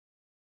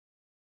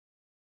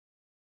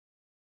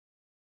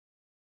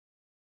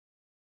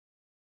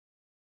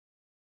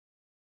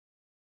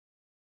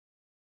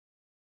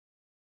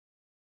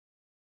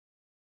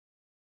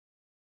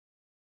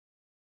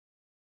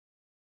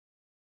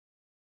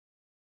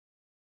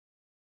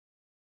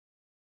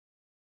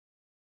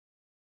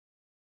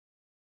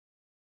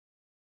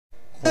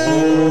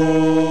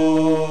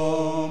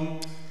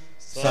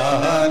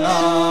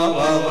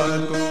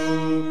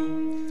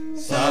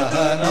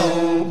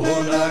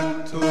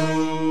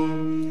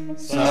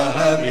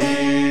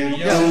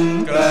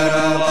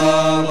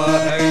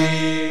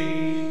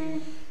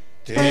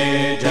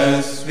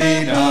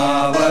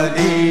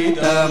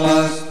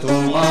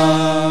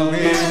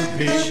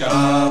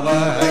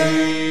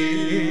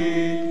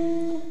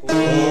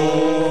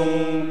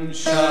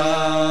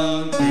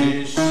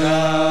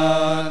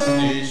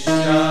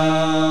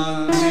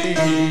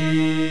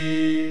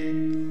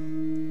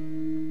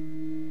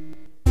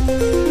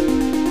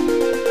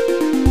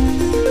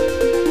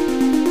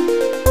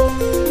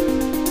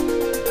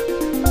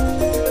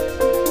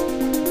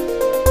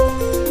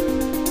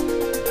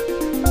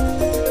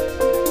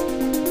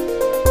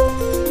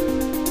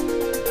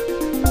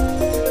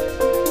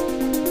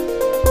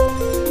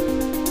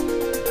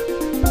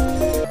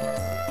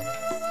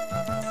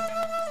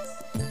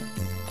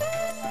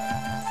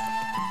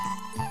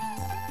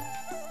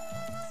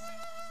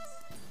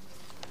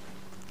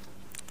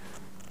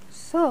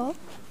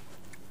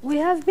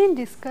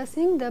been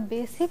discussing the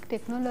basic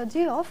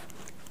technology of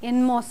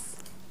NMOS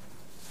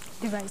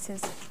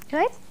devices,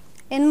 right?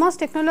 NMOS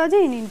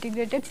technology in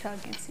integrated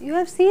circuits. You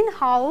have seen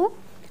how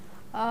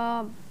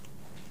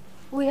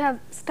we have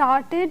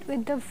started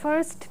with the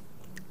first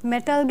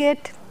metal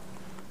gate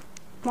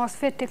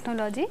MOSFET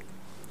technology,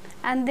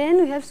 and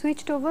then we have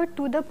switched over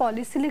to the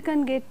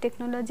polysilicon gate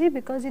technology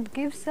because it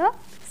gives a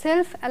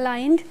self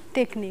aligned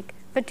technique,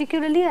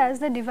 particularly as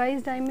the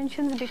device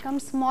dimensions become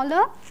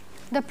smaller.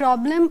 The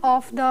problem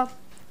of the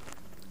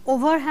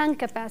overhang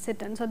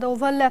capacitance or the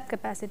overlap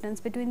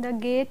capacitance between the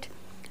gate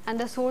and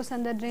the source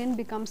and the drain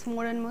becomes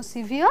more and more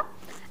severe,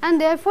 and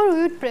therefore,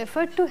 we would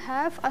prefer to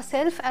have a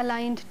self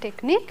aligned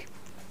technique,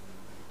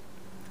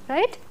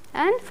 right,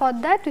 and for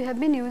that we have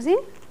been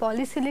using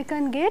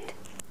polysilicon gate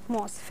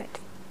MOSFET.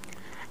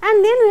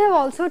 And then we have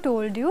also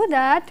told you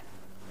that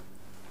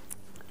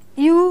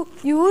you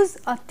use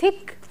a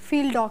thick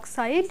field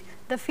oxide.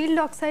 The field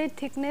oxide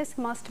thickness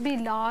must be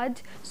large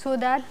so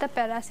that the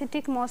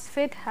parasitic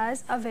MOSFET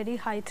has a very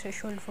high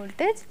threshold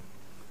voltage.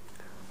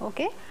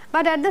 Okay.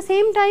 But at the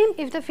same time,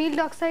 if the field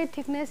oxide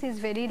thickness is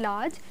very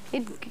large,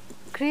 it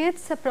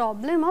creates a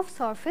problem of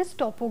surface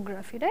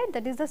topography, right.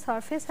 That is, the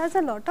surface has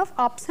a lot of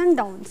ups and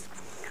downs.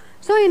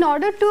 So, in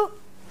order to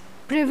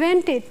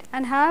prevent it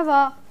and have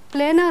a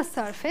planar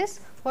surface,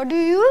 what do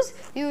you use?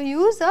 You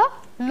use a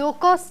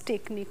low-cost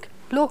technique,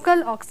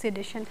 local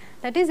oxidation.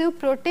 That is, you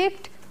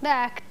protect the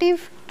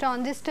active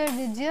transistor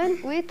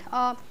region with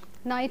a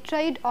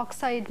nitride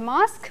oxide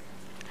mask,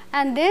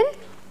 and then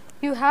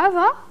you have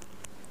a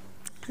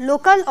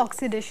local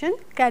oxidation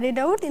carried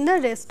out in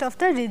the rest of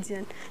the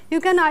region. You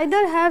can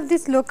either have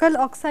this local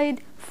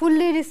oxide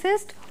fully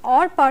recessed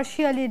or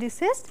partially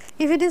recessed.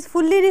 If it is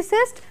fully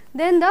recessed,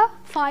 then the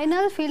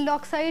final field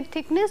oxide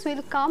thickness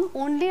will come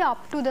only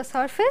up to the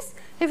surface.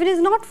 If it is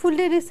not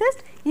fully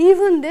recessed,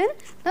 even then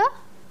the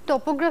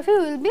topography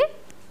will be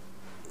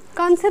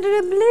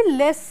considerably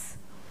less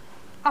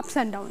ups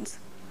and downs.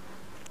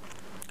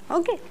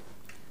 Okay.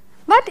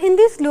 But in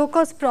this low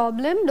cost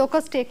problem, low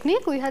cost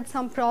technique, we had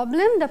some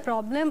problem, the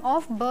problem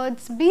of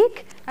bird's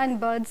beak and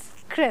bird's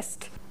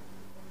crest.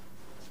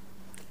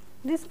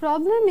 This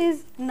problem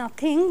is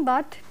nothing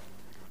but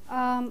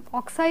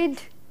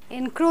oxide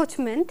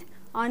encroachment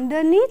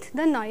underneath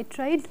the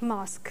nitride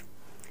mask,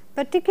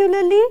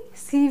 particularly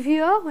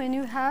severe when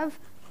you have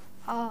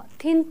a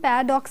thin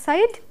pad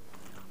oxide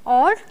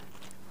or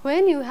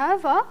when you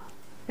have a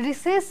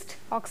recessed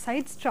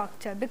oxide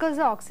structure, because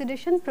the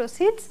oxidation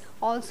proceeds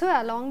also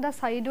along the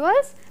side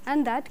walls,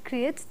 and that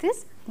creates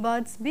this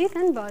bird's beak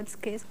and bird's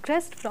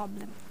crest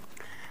problem.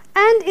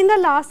 And in the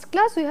last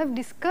class, we have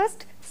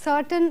discussed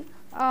certain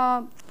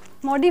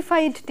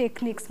modified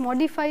techniques,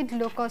 modified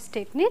low cost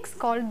techniques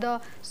called the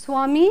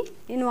Swami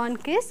in one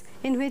case,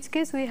 in which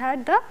case we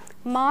had the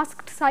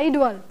masked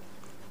sidewall.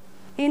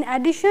 In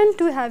addition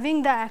to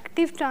having the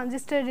active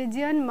transistor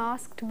region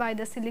masked by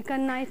the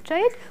silicon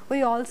nitride,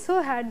 we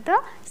also had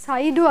the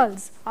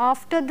sidewalls.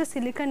 After the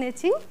silicon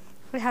etching,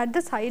 we had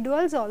the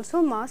sidewalls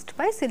also masked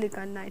by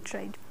silicon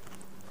nitride,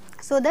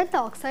 so that the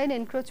oxide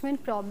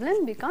encroachment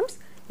problem becomes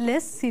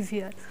less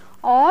severe.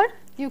 Or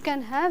you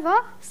can have a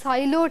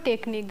silo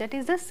technique, that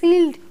is the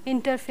sealed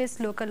interface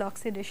local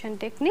oxidation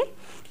technique,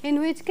 in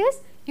which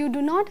case you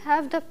do not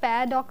have the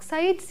pad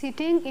oxide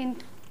sitting in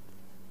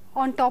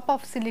on top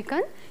of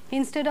silicon.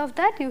 Instead of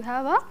that, you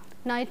have a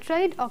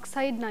nitride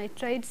oxide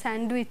nitride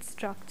sandwich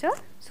structure,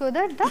 so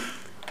that the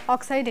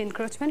oxide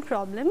encroachment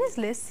problem is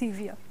less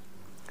severe.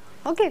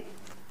 Okay.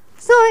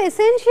 So,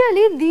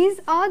 essentially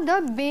these are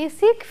the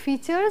basic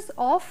features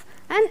of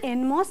an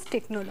NMOS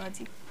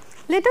technology.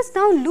 Let us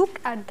now look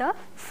at the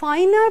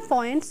finer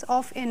points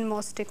of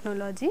NMOS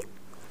technology,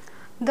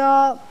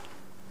 the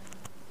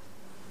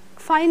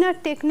finer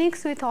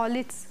techniques with all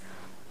its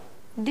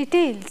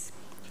details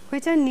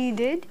which are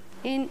needed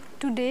in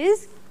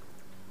today's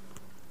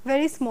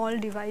very small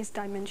device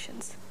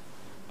dimensions.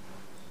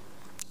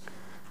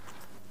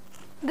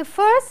 The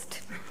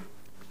first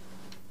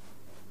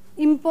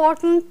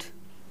important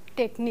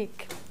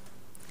technique,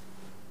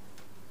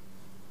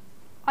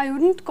 I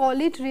would not call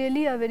it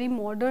really a very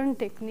modern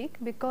technique,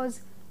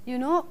 because you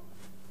know,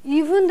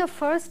 even the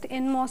first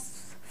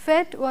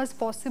MOSFET was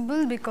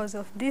possible because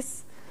of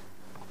this,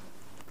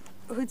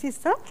 which is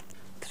the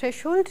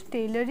threshold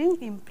tailoring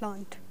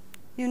implant.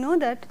 You know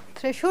that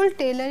threshold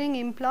tailoring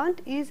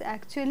implant is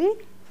actually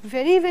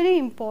very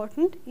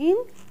important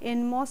in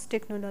NMOS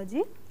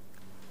technology,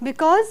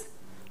 because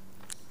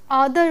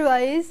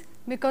otherwise,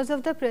 because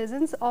of the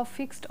presence of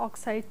fixed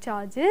oxide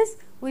charges,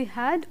 we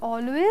had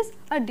always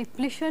a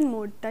depletion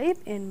mode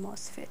type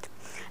MOSFET.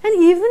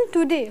 And even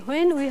today,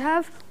 when we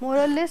have more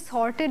or less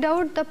sorted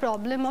out the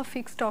problem of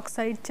fixed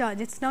oxide charge,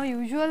 it is now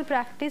usual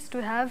practice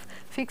to have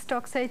fixed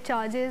oxide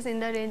charges in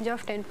the range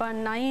of 10 power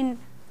 9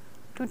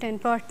 to 10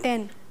 power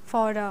 10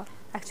 for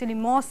actually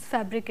MOS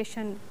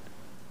fabrication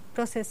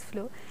process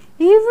flow.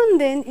 Even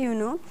then, you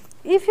know,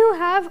 if you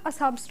have a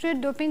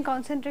substrate doping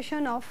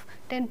concentration of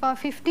 10 power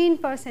 15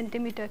 per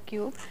centimeter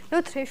cube,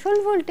 your threshold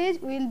voltage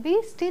will be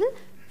still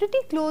pretty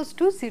close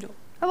to 0.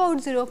 about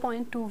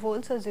 0.2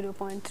 volts or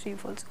 0.3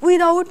 volts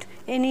without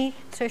any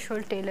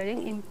threshold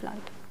tailoring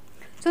implant.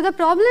 So, the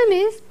problem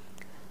is,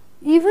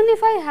 even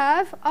if I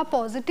have a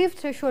positive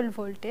threshold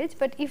voltage,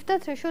 but if the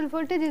threshold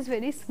voltage is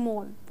very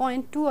small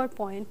 0.2 or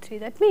 0.3,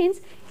 that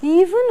means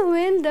even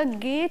when the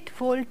gate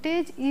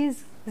voltage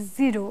is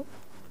 0,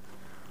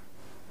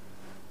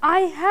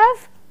 I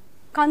have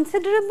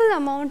considerable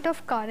amount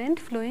of current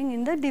flowing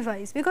in the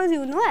device, because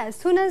you know as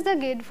soon as the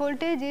gate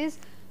voltage is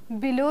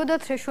below the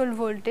threshold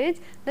voltage,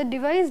 the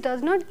device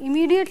does not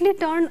immediately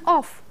turn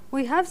off.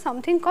 We have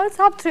something called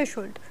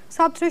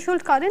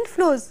sub-threshold current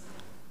flows,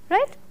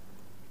 right.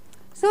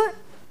 So,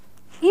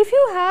 if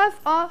you have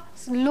a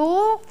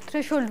low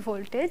threshold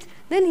voltage,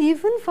 then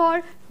even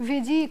for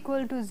Vg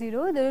equal to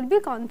 0, there will be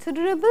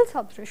considerable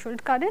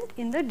sub-threshold current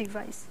in the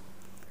device.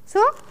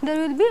 So, there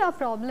will be a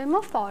problem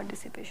of power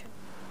dissipation,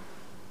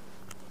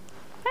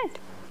 right.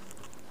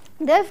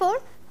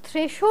 Therefore,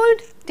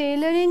 threshold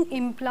tailoring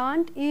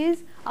implant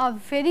is a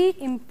very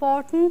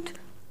important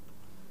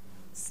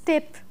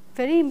step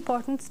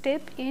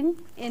in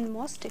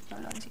NMOS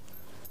technology.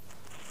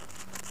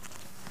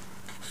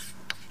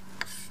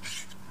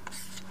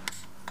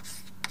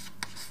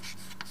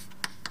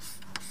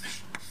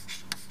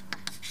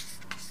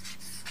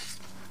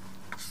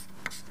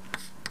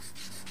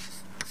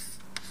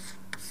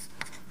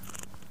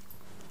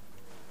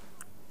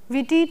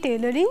 VT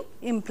tailoring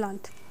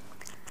implant,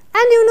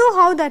 and you know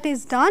how that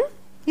is done.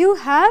 You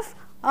have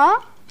a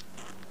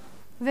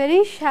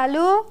very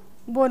shallow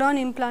boron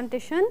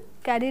implantation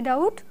carried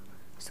out,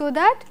 so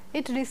that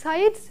it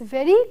resides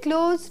very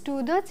close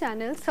to the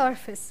channel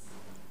surface.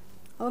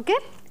 Okay,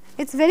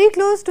 it is very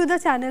close to the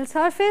channel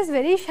surface,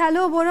 very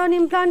shallow boron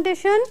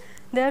implantation.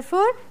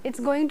 Therefore, it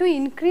is going to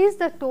increase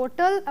the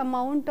total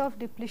amount of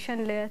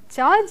depletion layer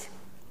charge.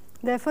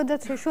 Therefore, the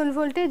threshold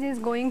voltage is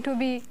going to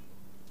be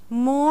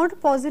more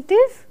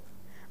positive,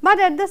 but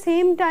at the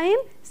same time,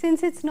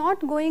 since it is not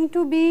going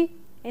to be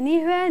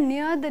anywhere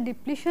near the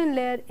depletion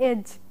layer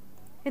edge,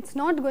 it is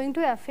not going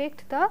to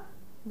affect the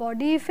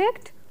body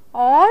effect,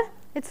 or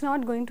it is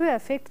not going to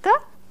affect the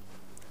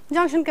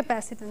junction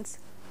capacitance.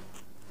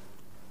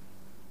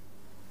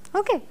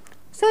 Okay.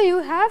 So, you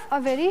have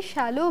a very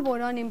shallow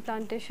boron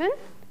implantation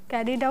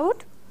carried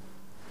out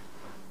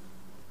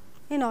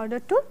in order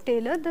to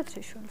tailor the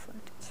threshold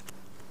voltage.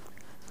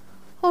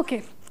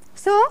 Okay.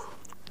 So,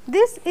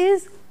 this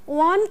is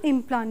one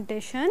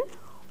implantation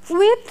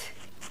with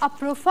a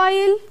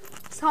profile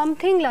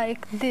something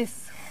like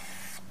this.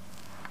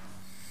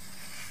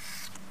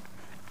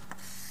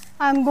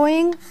 I am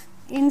going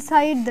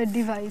inside the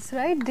device,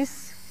 right.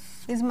 This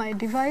is my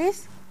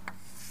device,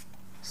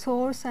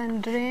 source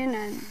and drain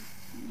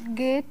and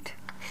gate.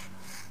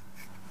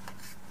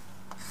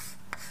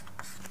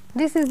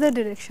 This is the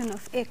direction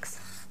of x.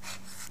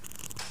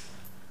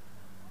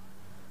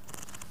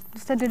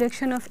 This is the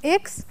direction of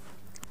x.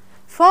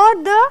 For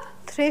the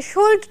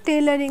threshold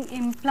tailoring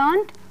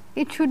implant,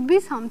 it should be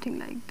something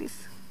like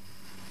this.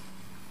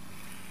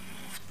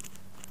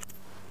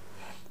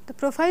 The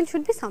profile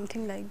should be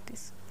something like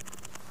this.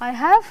 I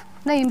have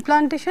the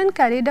implantation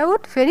carried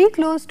out very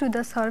close to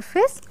the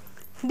surface,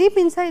 deep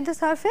inside the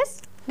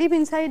surface, deep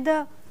inside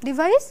the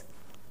device,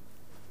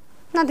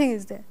 nothing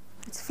is there,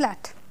 it is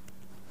flat.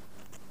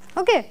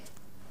 Okay.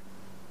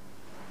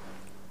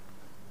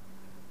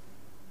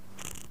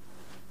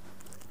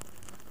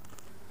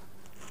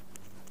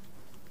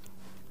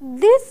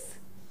 This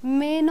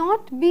may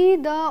not be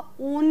the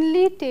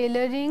only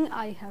tailoring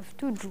I have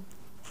to do.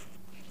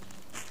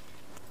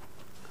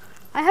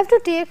 I have to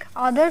take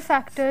other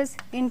factors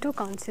into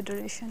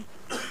consideration.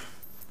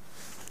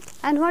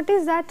 And what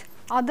is that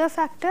other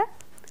factor?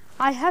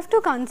 I have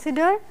to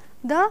consider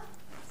the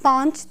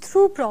punch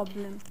through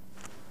problem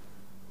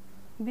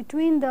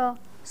between the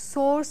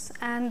source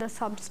and the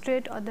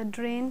substrate, or the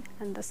drain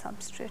and the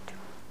substrate.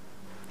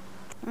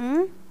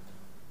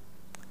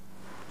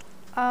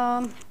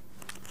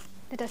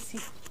 Let us see.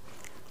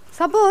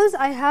 Suppose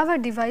I have a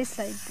device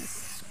like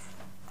this: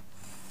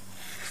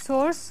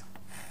 source,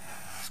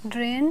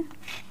 drain,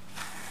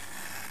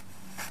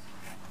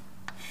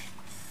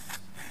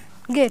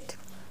 gate.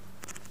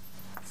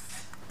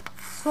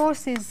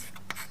 Source is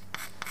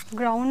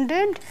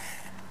grounded,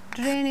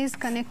 drain is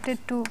connected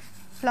to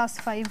plus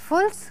 5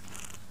 volts.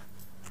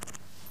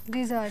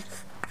 These are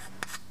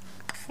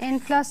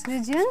N plus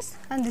regions,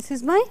 and this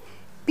is my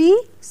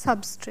P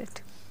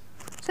substrate.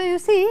 So, you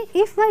see,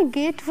 if my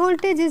gate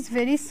voltage is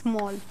very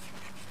small,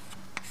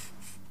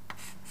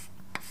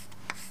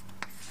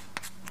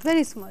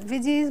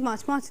 Vg is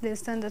much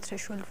less than the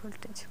threshold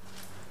voltage.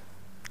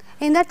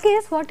 In that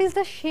case, what is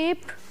the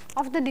shape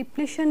of the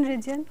depletion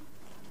region?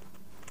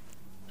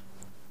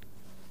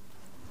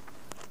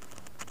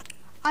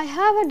 I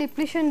have a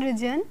depletion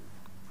region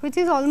which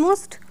is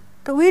almost,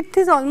 the width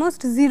is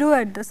almost 0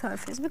 at the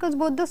surface, because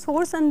both the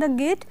source and the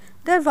gate,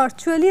 they are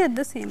virtually at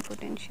the same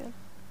potential.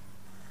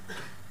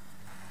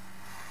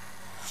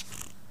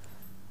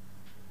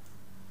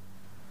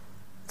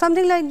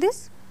 Something like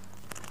this.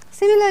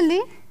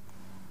 Similarly,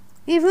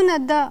 even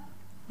at the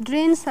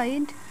drain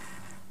side,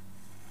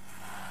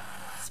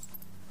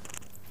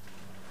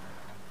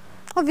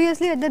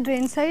 obviously at the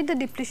drain side the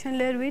depletion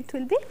layer width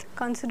will be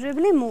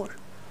considerably more.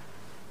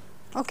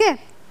 Okay.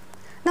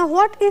 Now,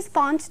 what is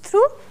punch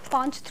through?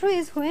 Punch through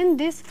is when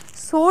this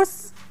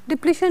source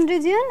depletion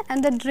region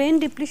and the drain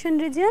depletion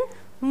region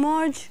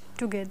merge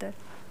together.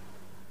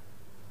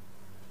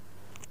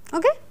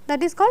 Okay.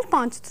 That is called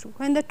punch through,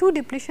 when the two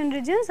depletion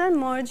regions are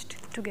merged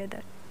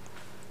together.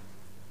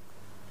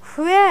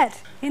 Where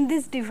in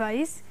this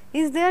device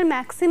is there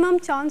maximum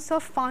chance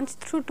of punch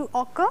through to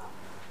occur?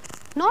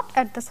 Not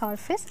at the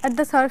surface. At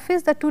the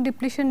surface the two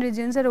depletion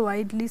regions are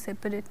widely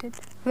separated.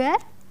 Where?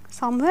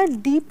 Somewhere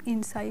deep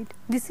inside.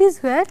 This is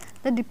where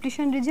the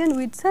depletion region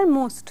widths are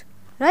most,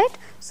 right.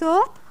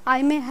 So,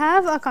 I may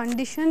have a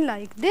condition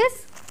like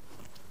this.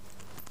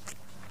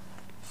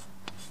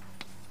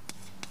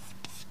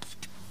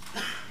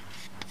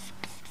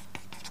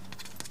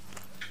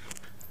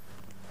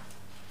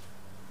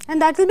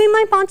 And that will be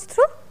my punch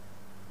through.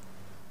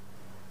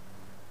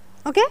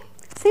 Okay.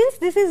 Since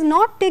this is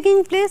not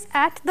taking place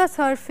at the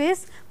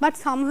surface, but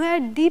somewhere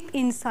deep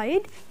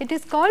inside, it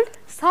is called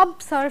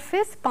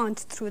subsurface punch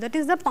through. That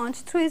is, the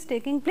punch through is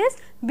taking place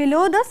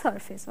below the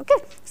surface. Okay.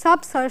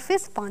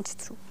 Subsurface punch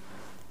through.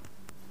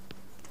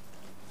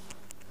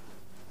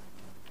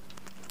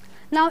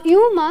 Now,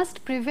 you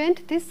must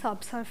prevent this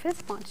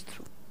subsurface punch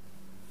through.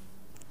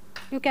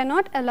 You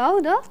cannot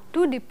allow the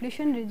two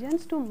depletion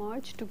regions to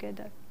merge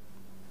together.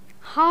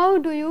 How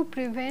do you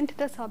prevent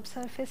the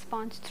subsurface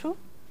punch through?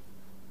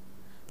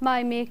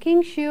 By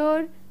making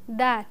sure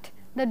that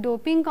the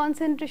doping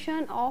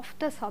concentration of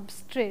the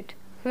substrate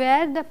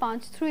where the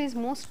punch through is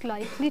most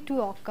likely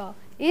to occur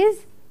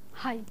is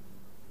high.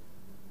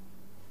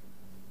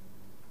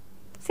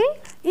 See,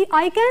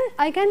 I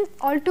can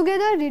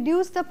altogether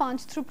reduce the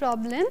punch through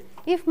problem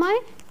if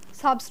my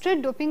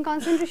substrate doping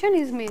concentration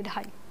is made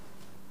high.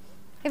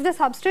 If the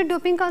substrate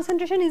doping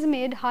concentration is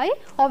made high,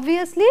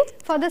 obviously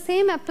for the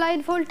same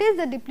applied voltage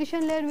the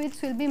depletion layer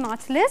widths will be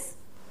much less,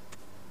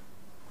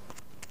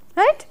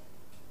 right.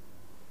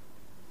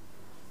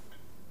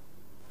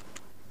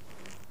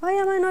 Why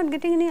am I not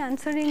getting any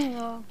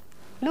answering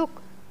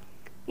look?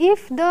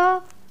 If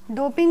the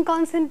doping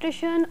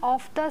concentration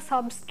of the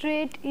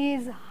substrate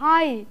is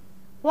high,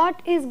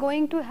 what is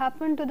going to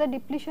happen to the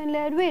depletion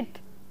layer width?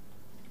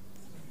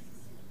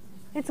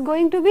 It is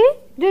going to be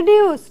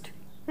reduced,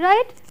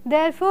 right.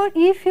 Therefore,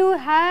 if you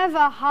have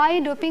a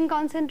high doping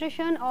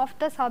concentration of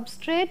the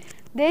substrate,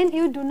 then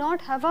you do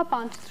not have a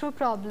punch through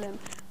problem.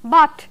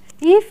 But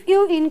if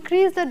you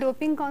increase the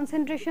doping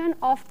concentration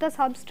of the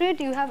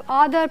substrate, you have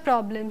other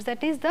problems,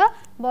 that is the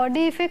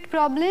body effect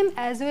problem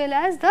as well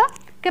as the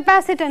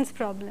capacitance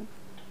problem.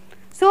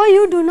 So,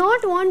 you do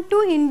not want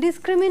to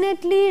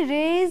indiscriminately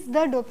raise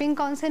the doping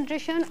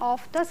concentration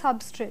of the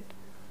substrate.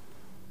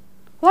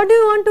 What do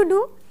you want to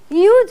do?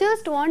 You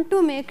just want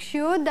to make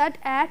sure that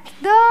at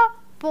the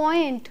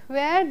point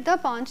where the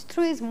punch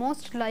through is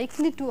most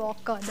likely to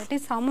occur, that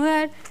is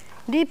somewhere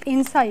deep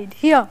inside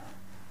here.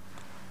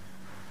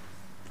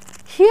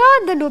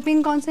 Here the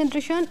doping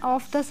concentration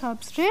of the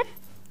substrate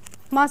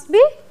must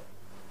be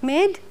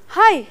made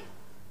high.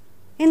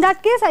 In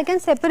that case, I can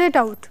separate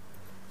out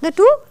the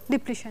two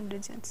depletion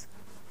regions.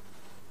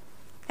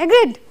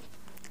 Agreed?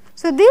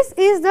 So, this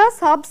is the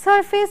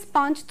subsurface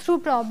punch through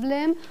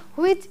problem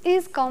which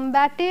is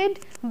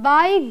combated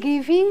by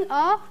giving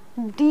a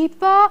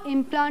deeper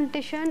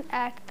implantation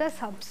at the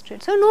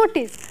substrate. So,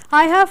 notice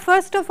I have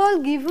first of all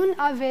given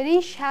a very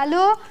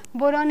shallow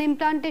boron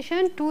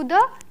implantation to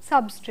the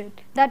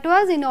substrate, that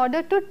was in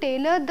order to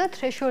tailor the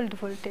threshold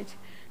voltage.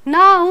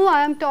 Now,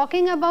 I am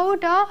talking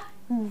about a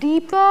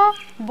deeper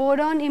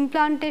boron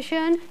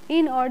implantation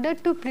in order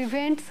to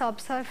prevent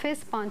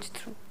subsurface punch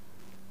through.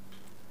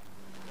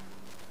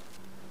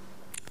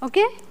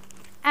 Okay?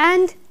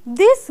 And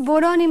this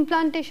boron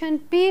implantation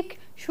peak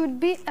should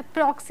be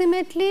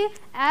approximately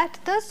at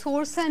the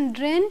source and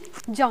drain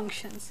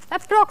junctions,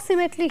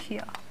 approximately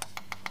here.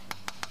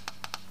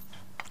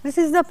 This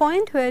is the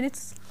point where it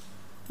is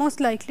most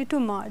likely to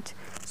merge.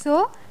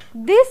 So,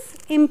 this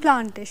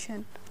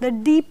implantation, the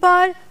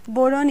deeper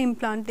boron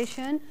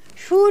implantation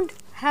should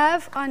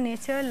have a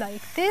nature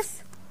like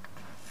this.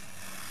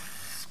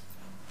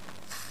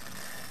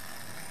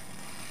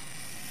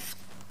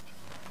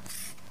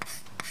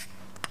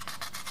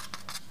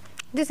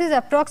 This is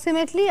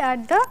approximately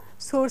at the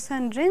source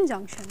and drain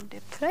junction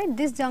depth, right.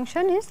 This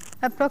junction is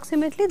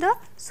approximately the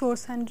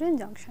source and drain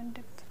junction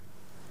depth.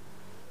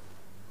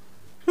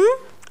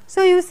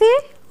 So, you see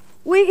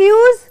we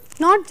use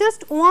not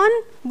just one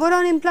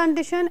boron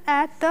implantation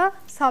at the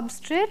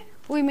substrate,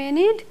 we may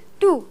need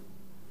two.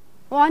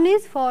 One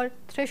is for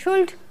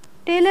threshold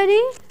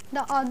tailoring,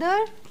 the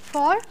other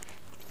for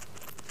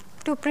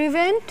to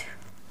prevent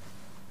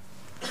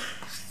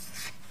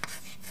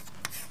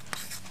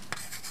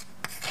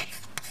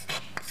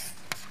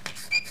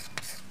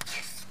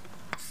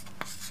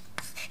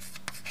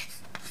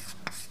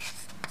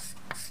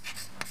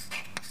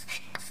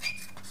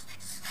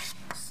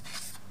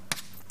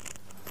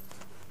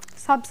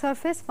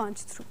subsurface punch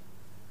through.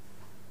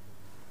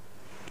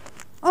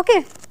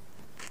 Okay.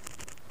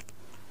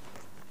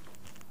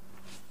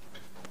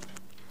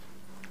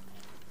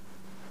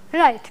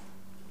 right.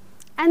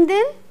 And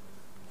then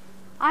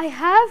I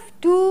have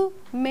to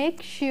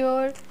make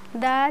sure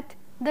that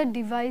the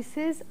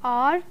devices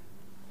are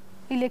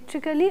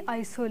electrically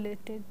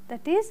isolated,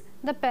 that is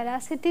the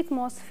parasitic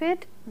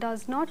MOSFET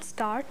does not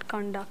start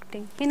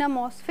conducting. In a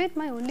MOSFET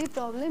my only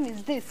problem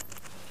is this,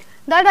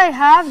 that I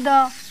have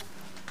the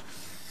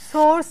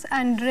source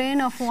and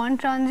drain of one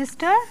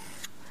transistor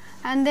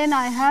and then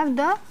I have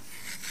the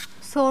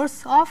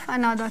source of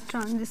another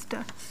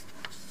transistor.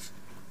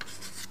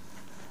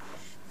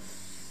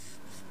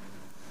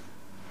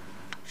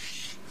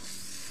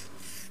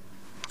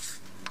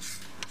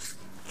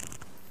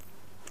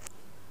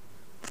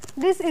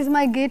 This is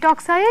my gate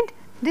oxide,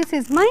 this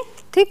is my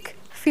thick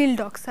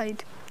field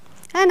oxide,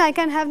 and I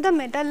can have the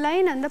metal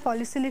line and the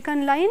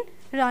polysilicon line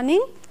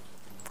running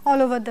all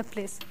over the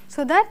place.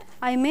 So that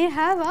I may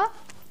have a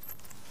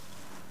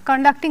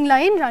conducting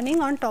line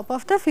running on top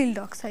of the field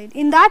oxide.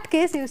 In that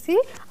case, you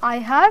see I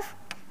have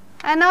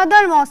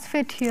another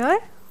MOSFET here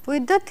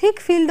with the thick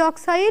field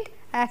oxide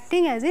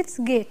acting as its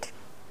gate.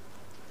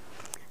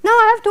 Now,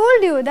 I have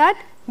told you that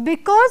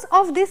because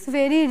of this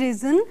very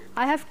reason,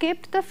 I have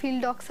kept the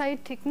field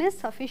oxide thickness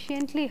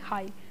sufficiently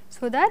high,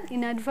 so that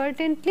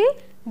inadvertently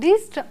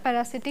this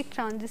parasitic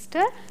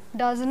transistor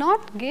does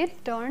not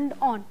get turned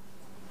on.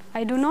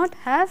 I do not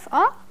have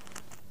a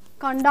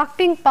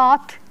conducting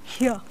path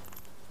here.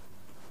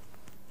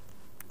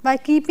 By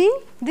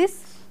keeping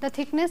the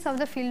thickness of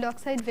the field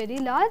oxide very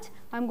large,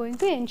 I am going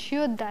to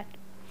ensure that.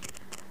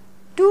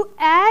 To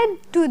add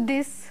to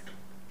this,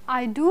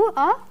 I do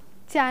a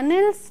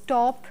channel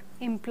stop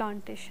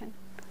implantation.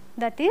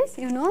 That is,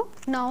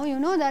 now you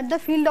know that the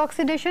field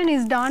oxidation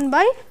is done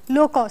by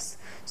low cost.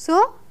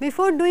 So,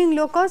 before doing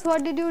low cost,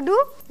 what did you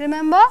do?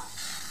 Remember,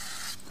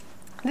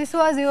 this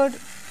was your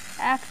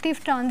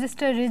active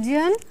transistor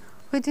region,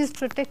 which is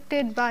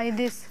protected by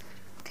this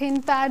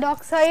thin pad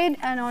oxide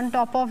and on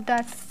top of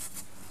that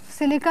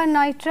silicon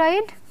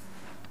nitride,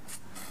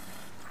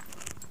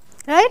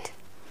 right.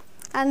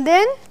 And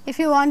then if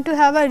you want to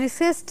have a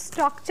recessed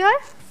structure,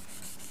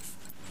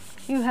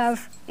 you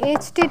have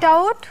etched it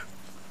out,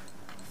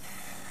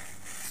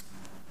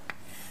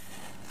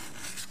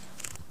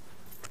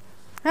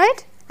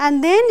 right,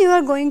 and then you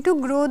are going to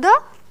grow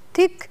the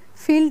thick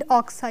field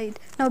oxide.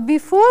 Now,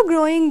 before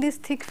growing this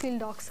thick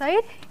field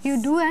oxide,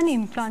 you do an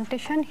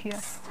implantation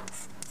here.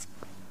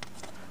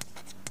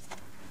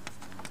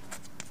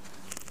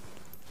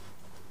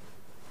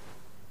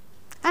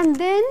 And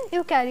then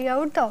you carry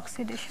out the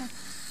oxidation.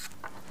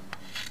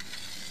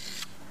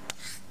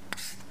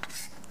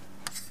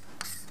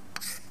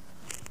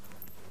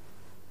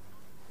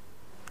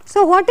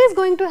 So, what is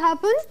going to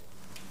happen?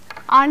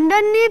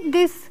 Underneath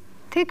this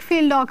thick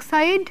field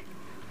oxide,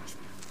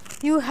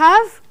 you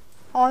have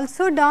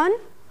also done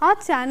a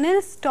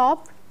channel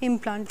stop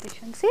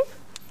implantation, see,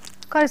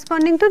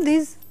 corresponding to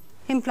this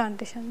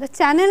implantation, the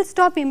channel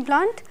stop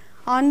implant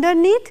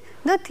underneath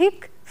the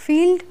thick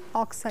field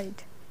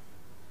oxide.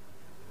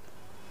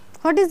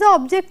 What is the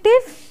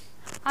objective?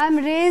 I am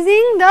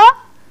raising the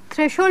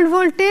threshold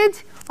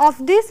voltage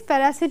of this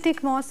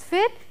parasitic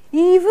MOSFET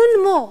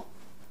even more,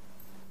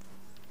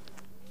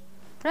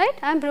 right.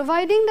 I am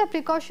providing the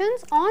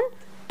precautions on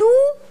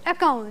two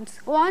accounts.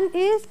 One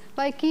is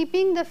by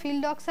keeping the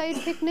field oxide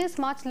thickness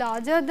much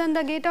larger than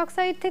the gate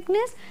oxide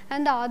thickness,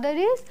 and the other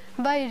is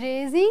by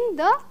raising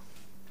the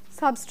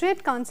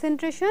substrate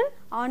concentration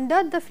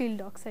under the field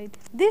oxide.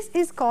 This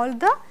is called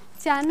the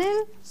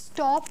channel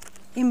stop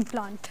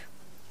implant.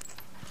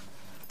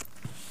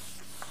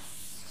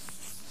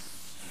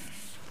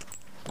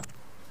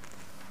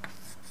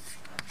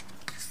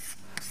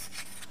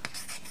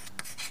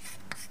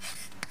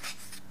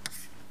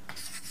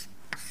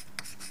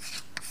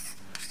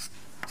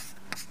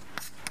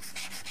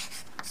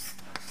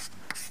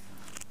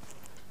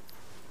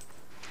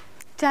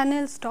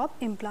 Channel stop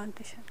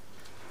implantation.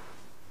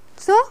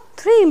 So,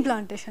 3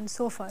 implantations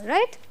so far,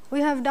 right. We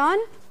have done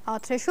a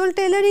threshold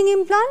tailoring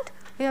implant,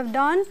 we have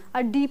done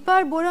a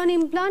deeper boron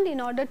implant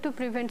in order to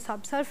prevent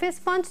subsurface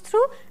punch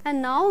through,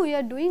 and now we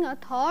are doing a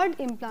third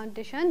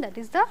implantation, that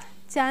is the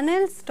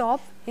channel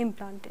stop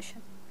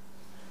implantation.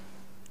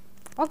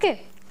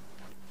 Okay.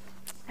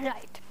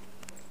 Right.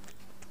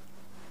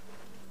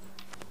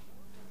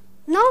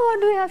 Now, what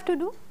do we have to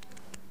do?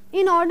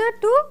 In order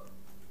to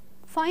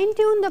fine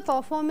tune the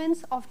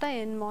performance of the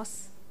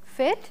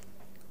MOSFET,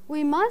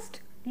 we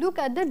must look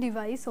at the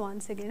device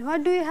once again.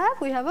 What do we have?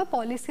 We have a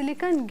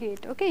polysilicon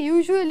gate. Okay.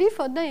 Usually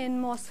for the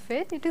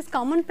MOSFET, it is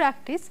common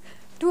practice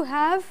to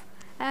have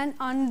an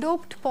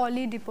undoped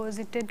poly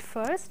deposited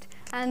first,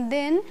 and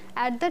then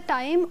at the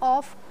time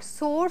of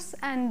source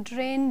and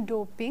drain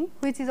doping,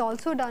 which is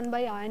also done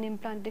by ion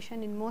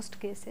implantation in most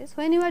cases.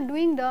 When you are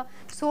doing the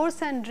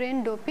source and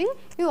drain doping,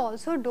 you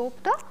also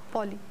dope the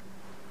poly,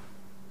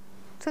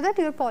 so that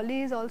your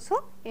poly is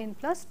also N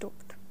plus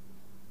doped,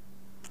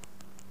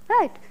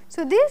 right.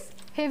 So, this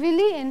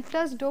heavily N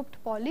plus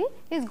doped poly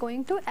is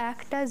going to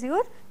act as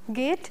your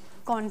gate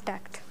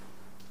contact.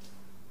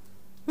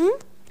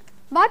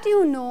 But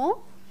you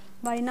know,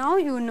 by now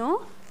you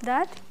know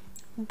that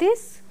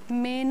this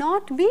may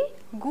not be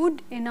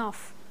good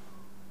enough,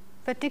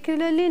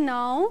 particularly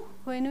now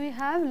when we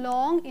have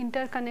long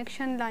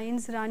interconnection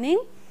lines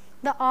running.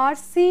 The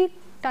RC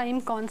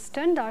time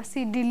constant, the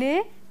RC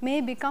delay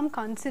may become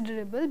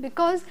considerable,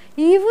 because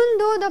even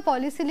though the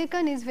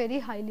polysilicon is very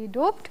highly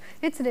doped,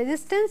 its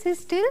resistance is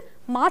still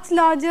much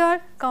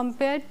larger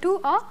compared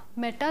to a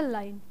metal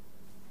line,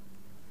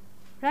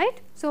 right.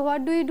 So,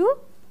 what do we do?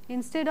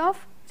 Instead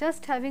of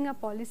just having a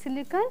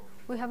polysilicon,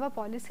 we have a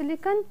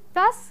polysilicon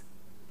plus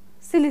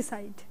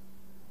silicide,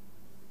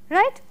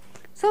 right.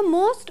 So,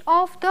 most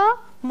of the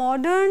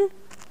modern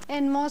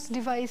NMOS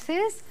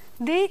devices,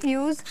 they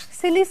use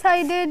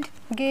silicided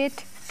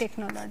gate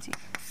technology.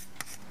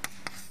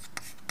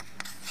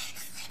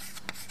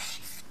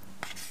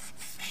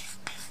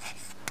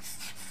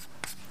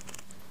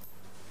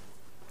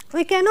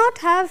 We cannot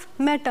have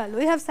metal,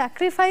 we have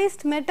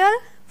sacrificed metal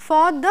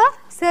for the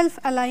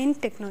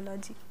self-aligned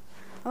technology.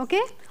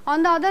 Okay.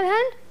 On the other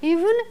hand,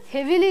 even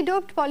heavily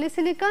doped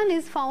polysilicon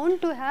is found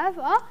to have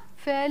a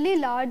fairly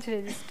large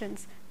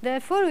resistance.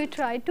 Therefore, we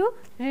try to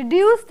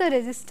reduce the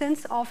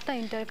resistance of the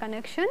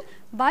interconnection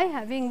by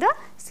having the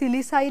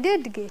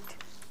silicided gate,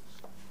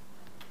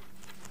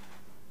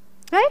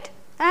 right.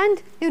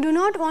 And you do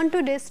not want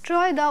to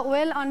destroy the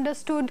well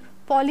understood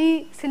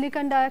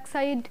polysilicon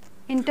dioxide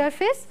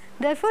interface.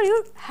 Therefore,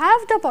 you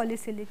have the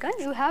polysilicon,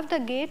 you have the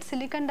gate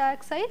silicon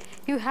dioxide,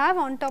 you have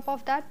on top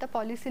of that the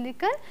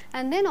polysilicon,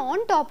 and then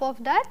on top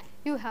of that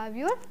you have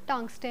your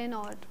tungsten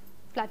or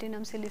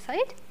platinum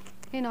silicide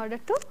in order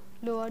to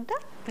lower the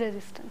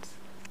resistance.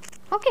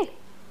 Okay.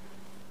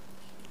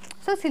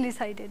 So,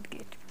 silicided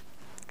gate.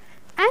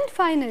 And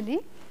finally,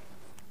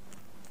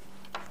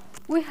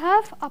 we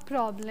have a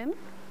problem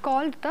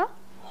called the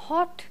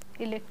hot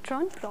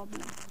electron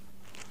problem.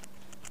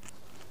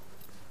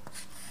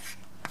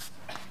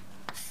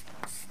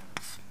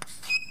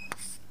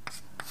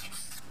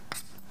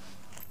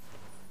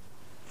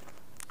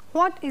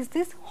 What is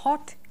this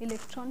hot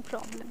electron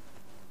problem?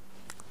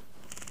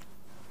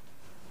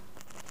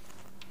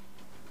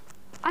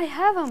 I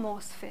have a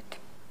MOSFET.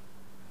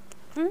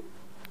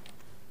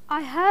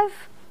 I have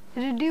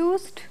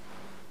reduced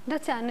the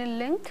channel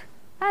length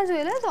as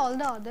well as all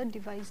the other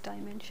device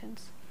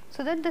dimensions,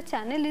 so that the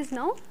channel is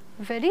now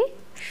very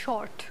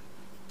short.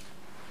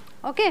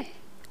 Okay.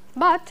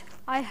 But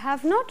I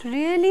have not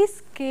really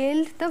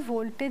scaled the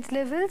voltage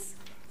levels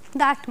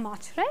that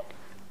much, right.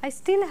 I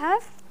still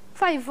have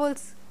 5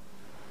 volts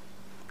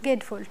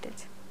gate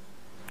voltage.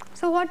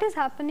 So, what is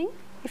happening?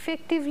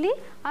 Effectively,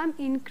 I am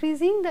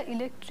increasing the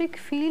electric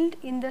field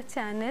in the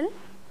channel,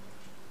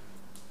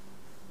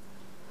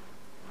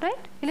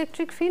 right.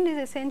 Electric field is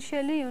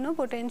essentially,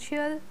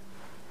 potential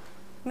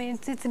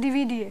means it is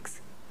dVdx,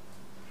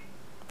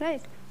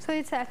 right. So,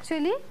 it is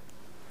actually,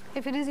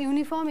 if it is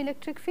uniform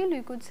electric field,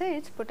 we could say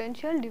it is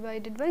potential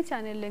divided by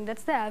channel length, that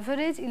is the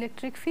average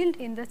electric field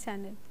in the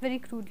channel, very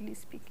crudely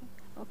speaking.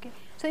 Okay.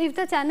 So, if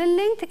the channel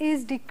length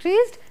is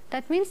decreased,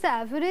 that means the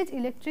average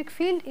electric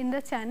field in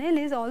the channel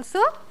is also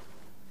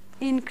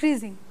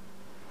increasing.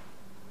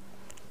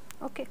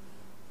 Okay.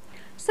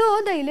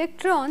 So, the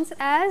electrons,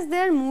 as they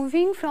are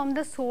moving from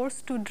the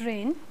source to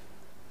drain,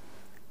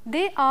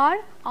 they are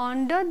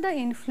under the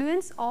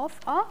influence of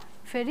a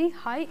very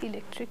high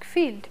electric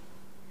field,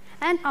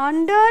 and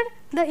under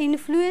the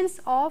influence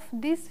of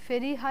this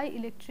very high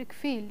electric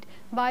field,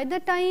 by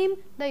the time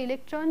the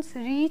electrons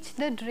reach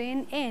the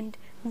drain end,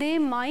 they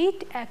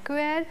might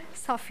acquire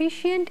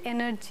sufficient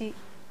energy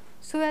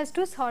so as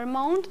to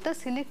surmount the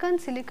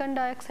silicon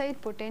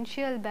dioxide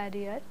potential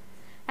barrier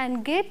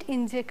and get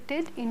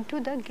injected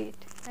into the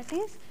gate, that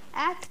is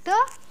at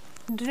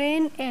the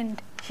drain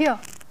end here.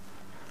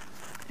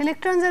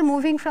 Electrons are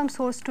moving from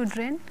source to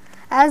drain.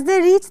 As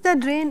they reach the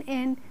drain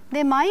end,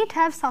 they might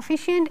have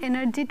sufficient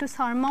energy to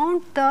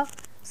surmount the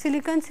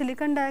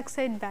silicon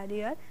dioxide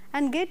barrier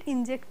and get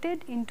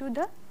injected into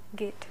the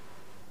gate.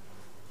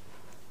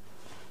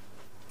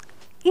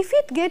 If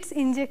it gets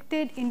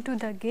injected into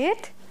the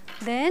gate,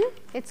 then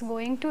it is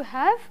going to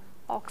have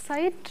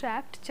oxide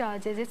trapped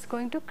charges, it is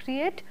going to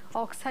create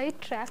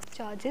oxide trapped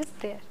charges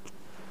there.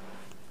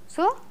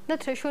 So, the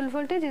threshold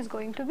voltage is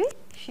going to be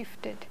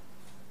shifted.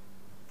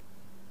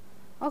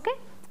 Okay.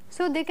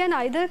 So, they can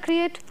either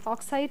create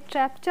oxide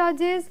trapped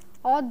charges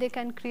or they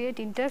can create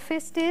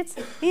interface states,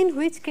 in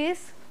which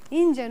case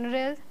in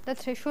general the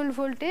threshold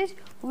voltage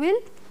will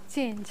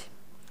change,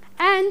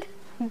 and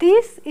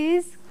this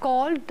is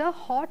called the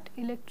hot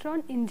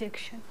electron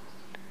injection.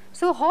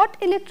 So, hot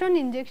electron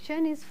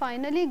injection is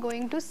finally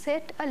going to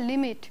set a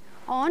limit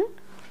on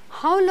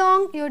how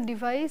long your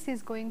device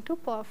is going to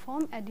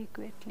perform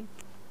adequately.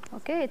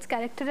 Okay. It is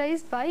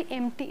characterized by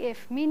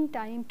MTF, mean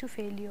time to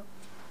failure.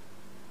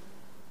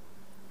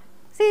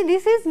 See,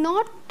 this is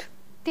not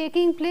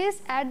taking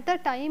place at the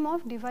time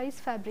of device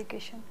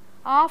fabrication.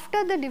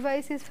 After the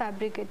device is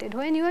fabricated,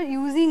 when you are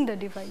using the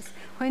device,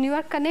 when you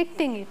are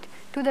connecting it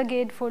to the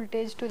gate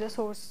voltage, to the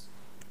source,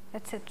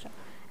 etc.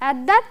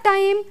 At that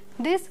time,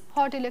 this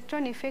hot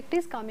electron effect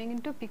is coming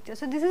into picture.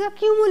 So, this is a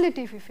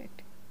cumulative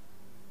effect.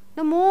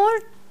 The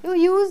more you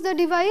use the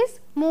device,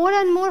 more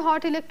and more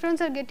hot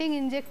electrons are getting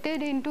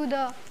injected into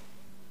the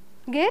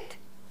gate,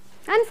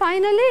 and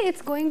finally it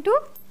is going to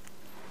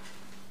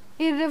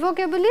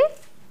irrevocably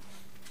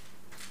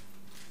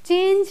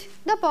change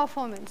the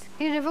performance,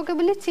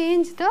 irrevocably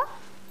change the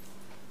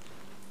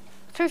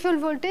threshold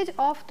voltage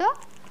of the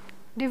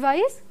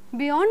device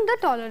beyond the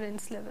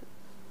tolerance level,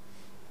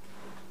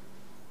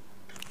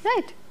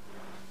 right.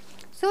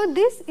 So,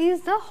 this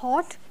is the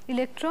hot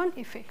electron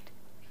effect,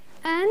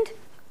 and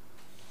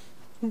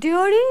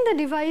during the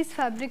device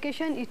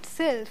fabrication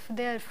itself,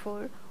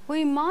 therefore,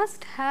 we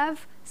must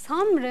have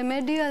some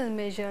remedial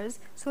measures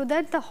so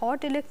that the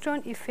hot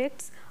electron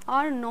effects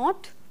are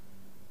not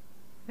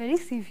very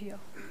severe.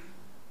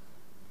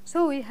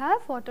 So, we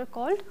have what are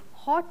called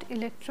hot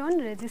electron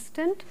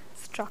resistant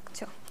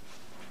structure.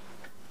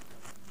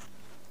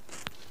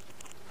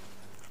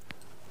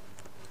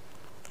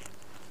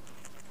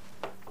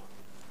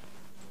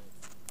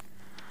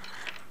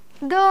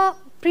 The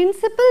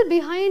principle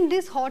behind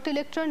this hot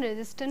electron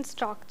resistant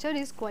structure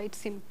is quite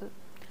simple.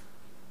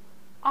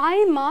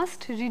 I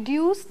must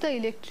reduce the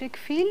electric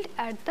field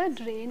at the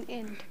drain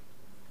end.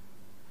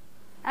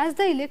 As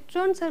the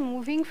electrons are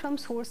moving from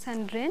source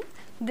and drain,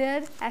 they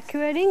are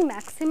acquiring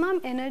maximum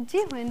energy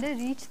when they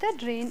reach the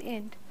drain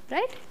end,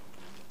 right.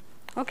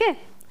 Okay.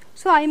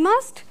 So, I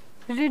must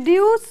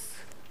reduce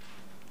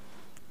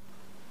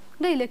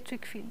the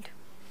electric field.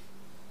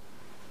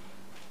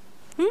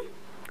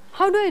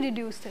 How do I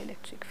reduce the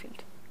electric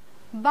field?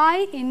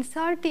 By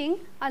inserting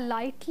a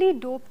lightly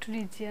doped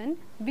region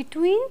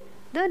between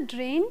the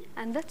drain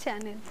and the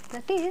channel.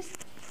 That is,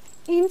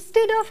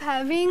 instead of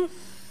having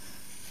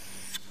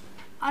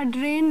a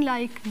drain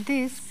like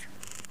this,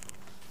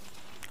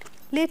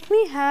 let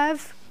me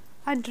have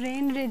a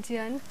drain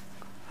region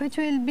which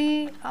will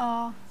be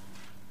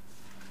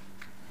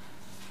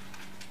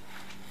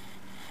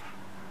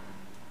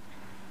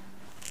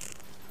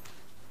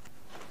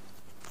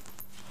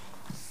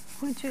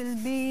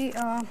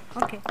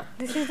okay,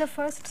 this is the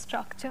first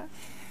structure.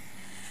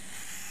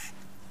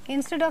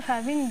 Instead of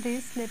having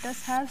this, let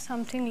us have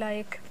something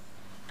like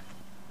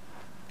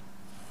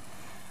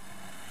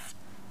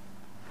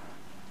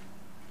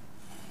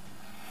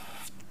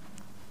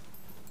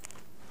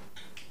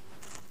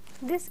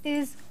this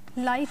is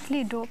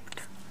lightly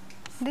doped,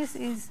 this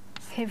is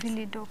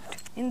heavily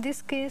doped. In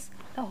this case,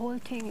 the whole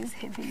thing is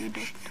heavily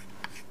doped.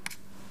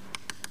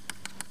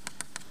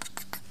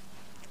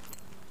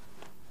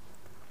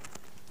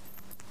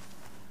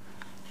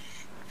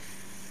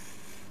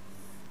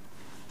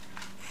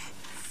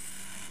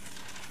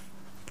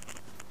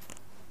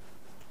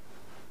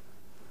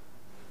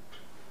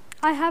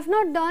 I have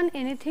not done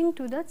anything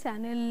to the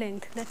channel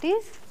length, that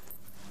is,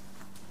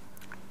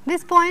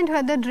 this point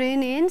where the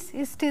drain ends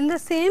is still the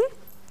same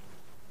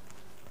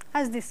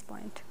as this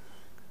point.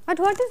 But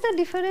what is the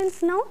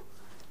difference now?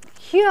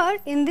 Here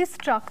in this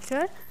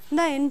structure,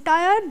 the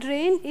entire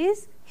drain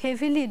is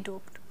heavily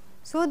doped.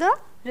 So, the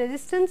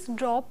resistance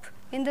drop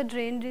in the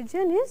drain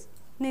region is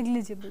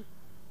negligible.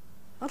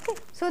 Okay.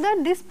 So,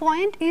 that this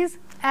point is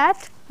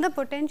at the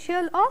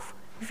potential of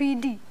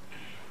Vd.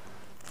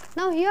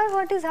 Now, here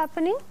what is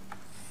happening?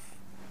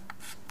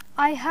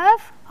 I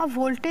have a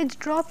voltage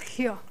drop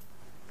here.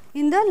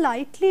 In the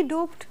lightly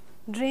doped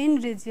drain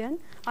region,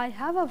 I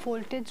have a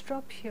voltage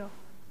drop here,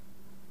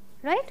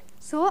 right.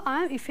 So,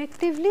 I am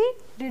effectively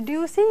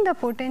reducing the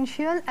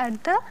potential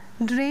at the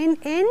drain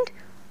end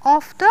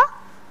of the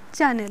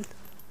channel,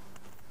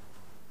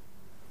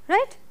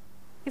 right.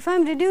 If I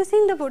am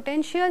reducing the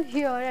potential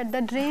here at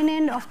the drain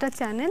end of the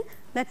channel,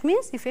 that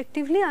means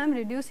effectively I am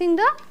reducing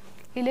the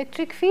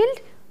electric field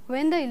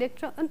when the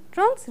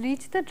electrons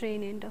reach the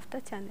drain end of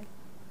the channel.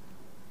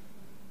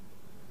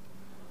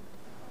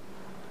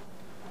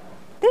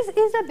 This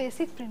is the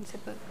basic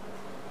principle.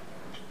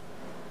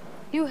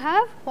 You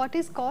have what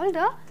is called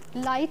a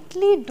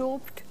lightly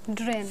doped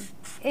drain,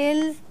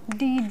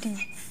 LDD.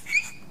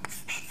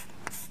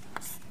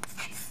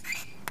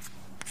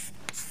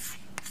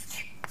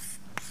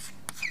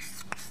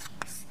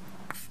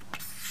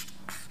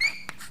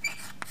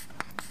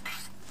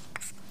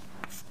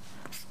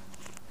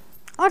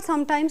 Or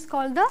sometimes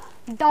called the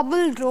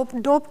double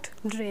doped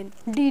drain,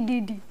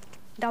 DDD.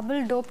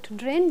 Double doped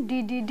drain,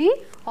 DDD,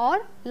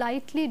 or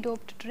lightly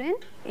doped drain,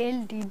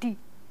 LDD.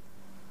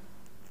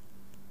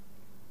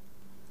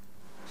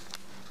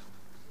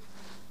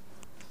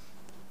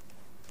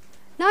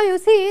 Now, you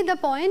see, the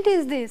point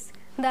is this,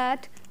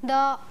 that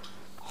the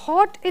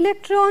hot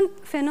electron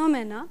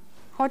phenomena,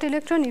 hot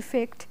electron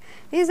effect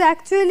is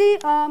actually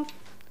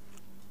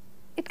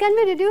it can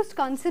be reduced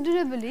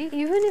considerably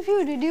even if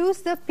you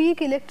reduce the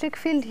peak electric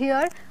field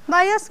here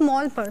by a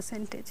small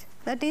percentage.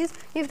 That is,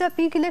 if the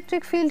peak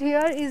electric field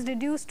here is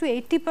reduced to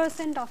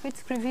 80% of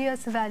its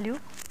previous value,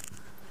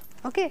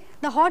 okay,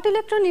 the hot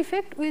electron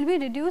effect will be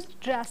reduced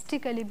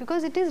drastically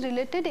because it is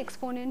related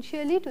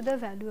exponentially to the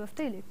value of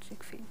the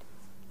electric field.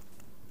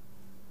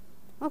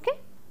 Okay.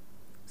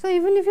 So,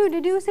 even if you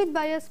reduce it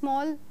by a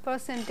small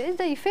percentage,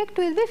 the effect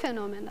will be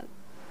phenomenal.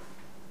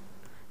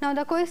 Now,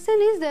 the question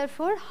is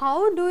therefore,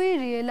 how do we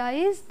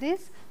realize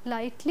this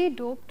lightly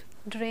doped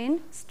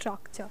drain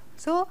structure.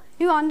 So,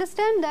 you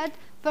understand that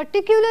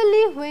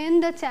particularly when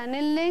the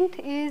channel length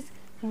is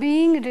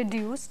being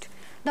reduced,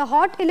 the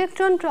hot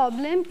electron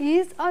problem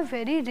is a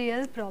very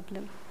real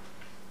problem.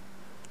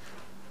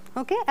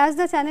 Okay. As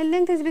the channel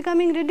length is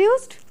becoming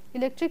reduced,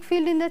 electric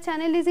field in the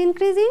channel is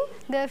increasing,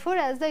 therefore,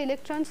 as the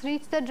electrons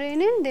reach the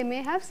drain end, they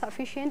may have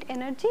sufficient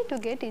energy to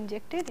get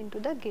injected into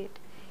the gate.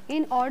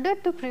 In order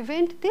to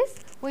prevent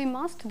this, we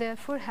must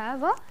therefore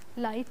have a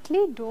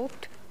lightly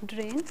doped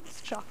drain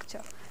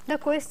structure. The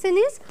question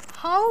is,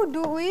 how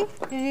do we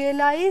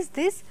realize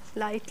this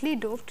lightly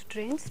doped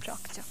drain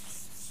structure?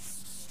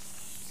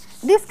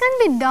 This can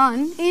be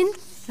done in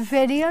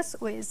various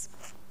ways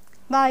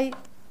by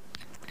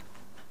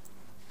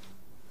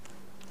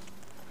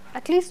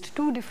at least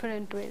two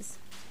different ways.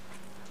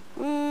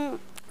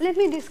 Let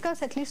me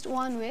discuss at least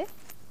one way.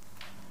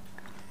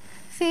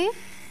 See,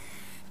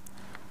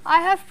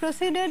 I have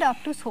proceeded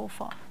up to so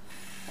far.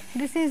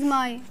 This is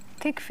my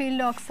thick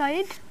field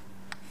oxide,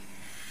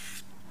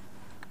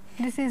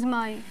 this is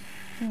my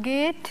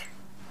gate,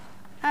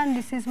 and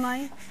this is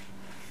my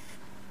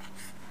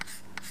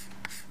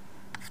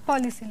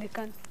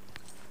polysilicon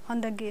on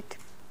the gate,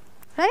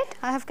 right.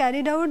 I have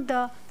carried out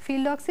the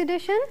field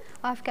oxidation,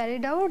 I have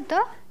carried out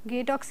the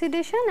gate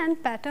oxidation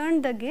and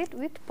patterned the gate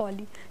with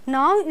poly.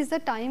 Now is the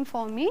time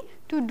for me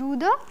to do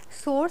the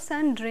source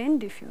and drain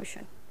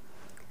diffusion.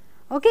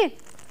 Okay.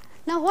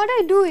 Now, what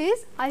I do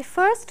is, I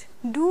first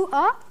do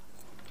a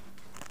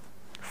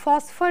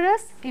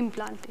phosphorus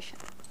implantation.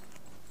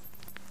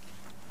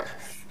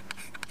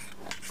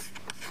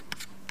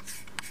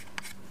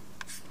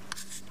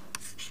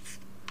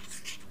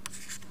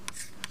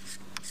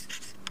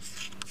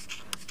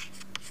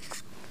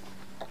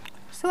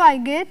 So, I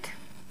get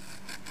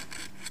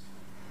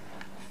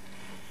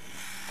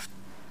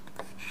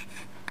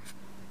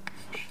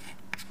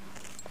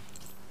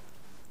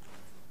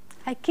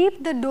I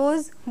keep the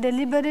dose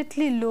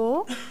deliberately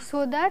low,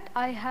 so that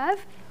I have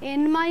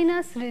n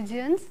minus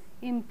regions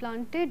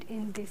implanted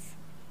in this.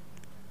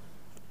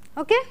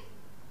 Okay?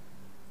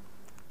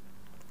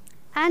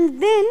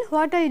 And then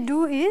what I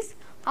do is,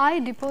 I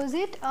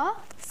deposit a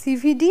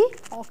CVD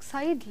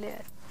oxide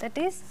layer. That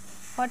is,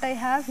 what I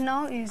have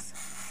now is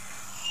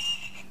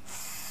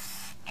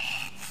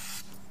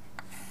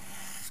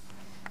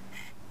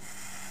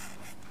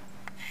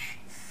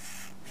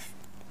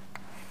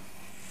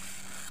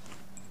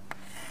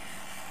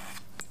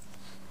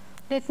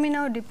let me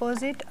now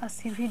deposit a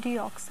CVD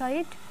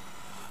oxide.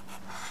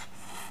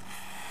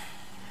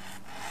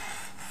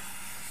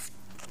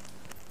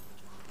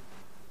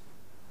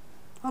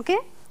 Okay.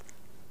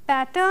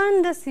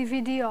 Pattern the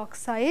CVD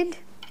oxide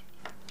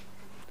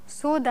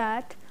so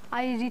that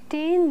I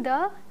retain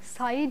the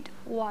side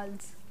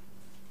walls.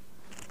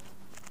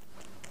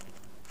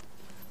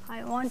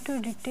 I want to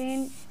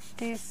retain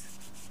these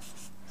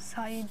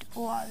side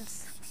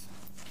walls.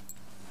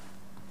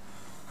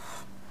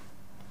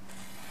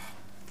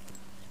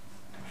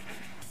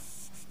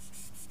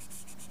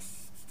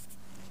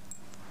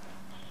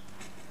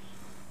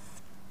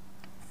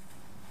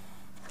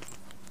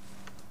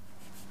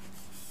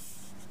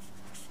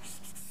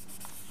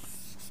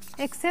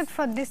 Except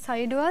for this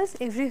side walls,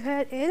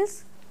 everywhere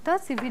else the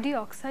CVD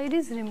oxide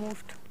is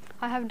removed.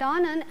 I have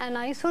done an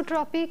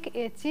anisotropic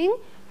etching,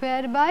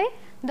 whereby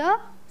the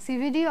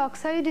CVD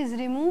oxide is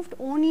removed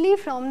only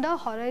from the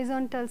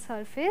horizontal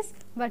surface,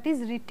 but is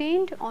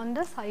retained on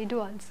the side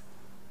walls.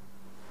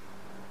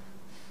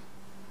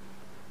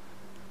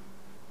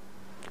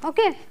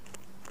 Okay.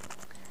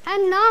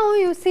 And now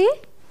you see,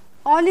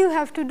 all you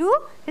have to do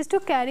is to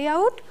carry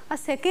out a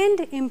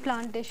second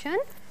implantation,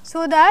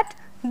 so that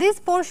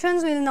these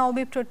portions will now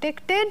be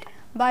protected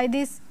by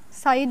this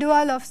side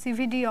wall of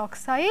CVD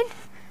oxide,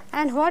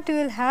 and what you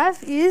will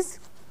have is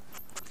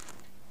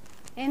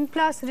N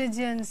plus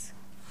regions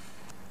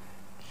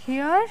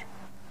here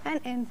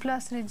and N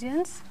plus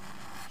regions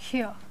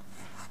here.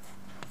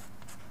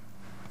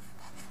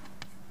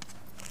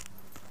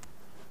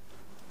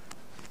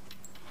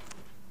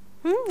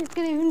 It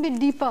can even be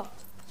deeper.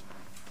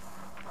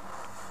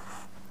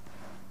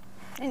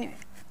 Anyway.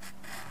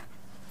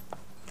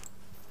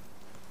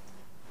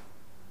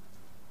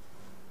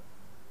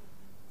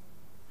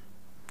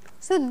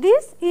 So,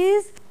 this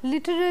is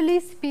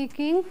literally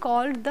speaking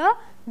called the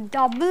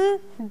double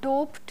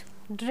doped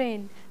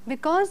drain,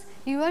 because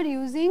you are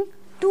using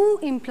two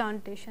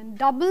implantation,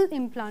 double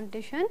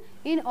implantation,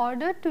 in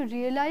order to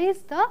realize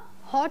the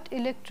hot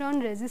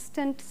electron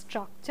resistant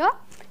structure.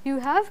 You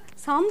have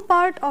some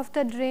part of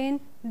the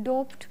drain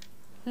doped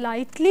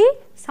lightly,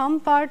 some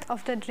part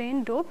of the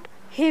drain doped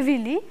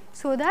heavily,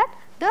 so that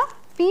the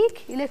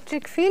peak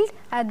electric field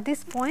at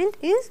this point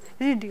is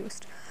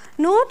reduced.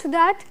 Note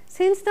that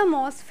since the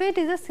MOSFET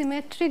is a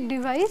symmetric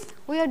device,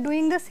 we are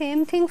doing the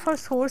same thing for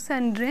source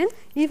and drain,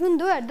 even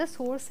though at the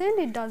source end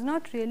it does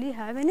not really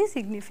have any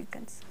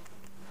significance,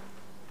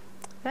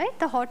 right.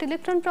 The hot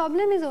electron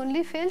problem is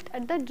only felt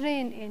at the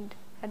drain end.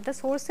 at the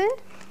source end,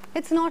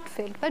 it is not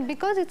filled. But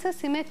because it is a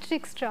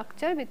symmetric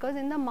structure, because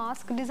in the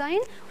mask design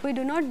we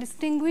do not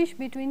distinguish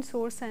between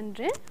source and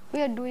drain,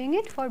 we are doing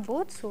it for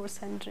both source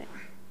and drain.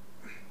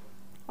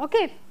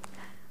 Okay.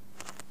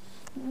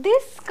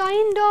 This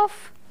kind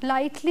of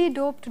lightly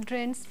doped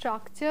drain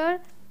structure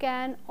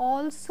can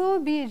also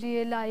be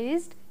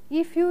realized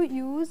if you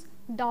use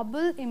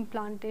double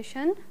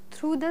implantation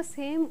through the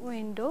same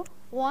window,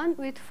 one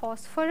with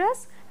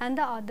phosphorus and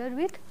the other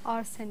with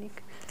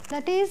arsenic.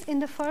 That is, in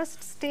the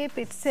first step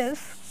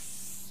itself,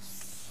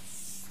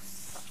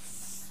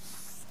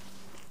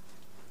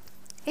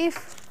 if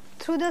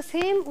through the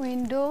same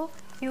window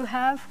you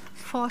have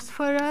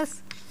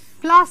phosphorus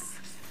plus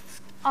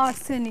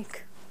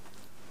arsenic,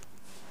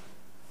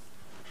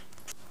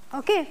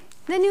 okay,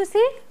 then you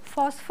see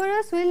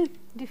phosphorus will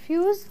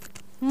diffuse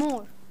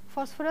more.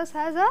 Phosphorus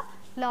has a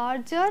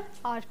larger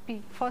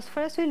RP,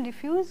 phosphorus will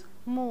diffuse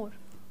more.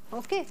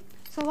 Okay.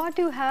 So, what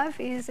you have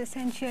is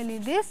essentially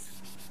this.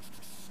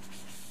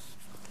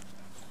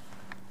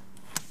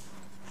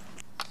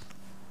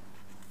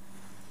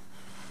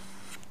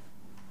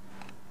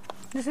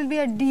 This will be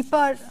a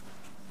deeper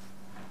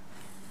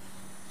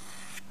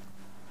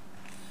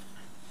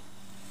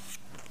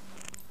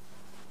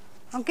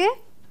okay,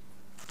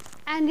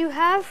 and you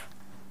have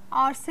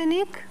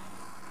arsenic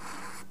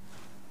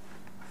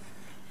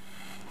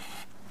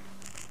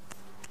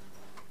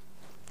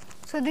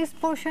so this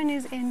portion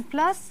is N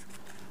plus,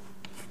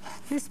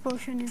 this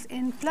portion is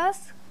N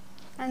plus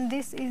and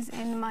this is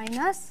N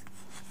minus,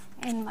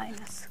 N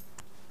minus.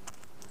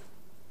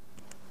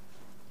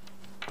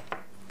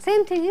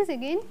 Same thing is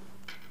again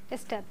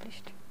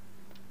established.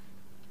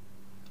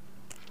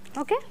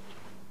 Okay.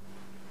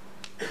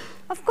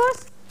 Of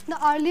course, the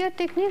earlier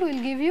technique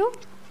will give you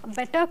a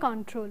better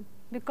control,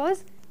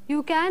 because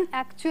you can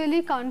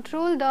actually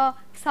control the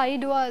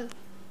side wall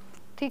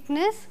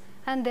thickness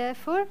and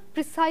therefore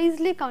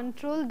precisely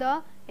control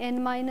the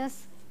N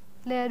minus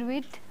layer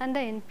width and the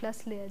N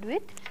plus layer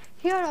width.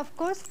 Here of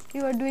course,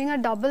 you are doing a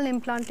double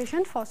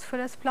implantation,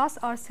 phosphorus plus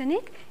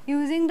arsenic,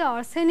 using the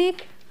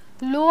arsenic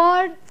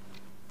lower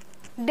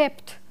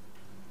depth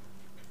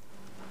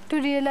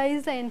to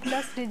realize the N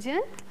plus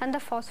region and the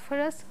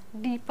phosphorus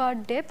deeper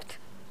depth,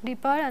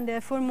 deeper and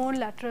therefore more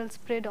lateral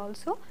spread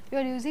also, you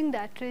are using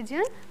that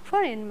region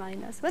for N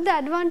minus. But the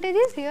advantage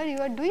is here you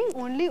are doing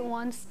only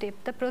one step,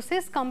 the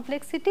process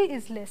complexity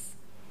is less.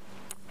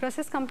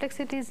 Process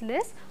complexity is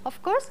less.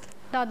 Of course,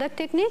 the other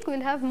technique will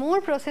have more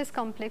process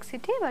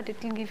complexity, but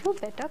it will give you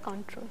better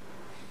control.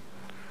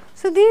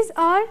 So, these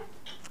are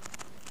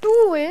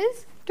two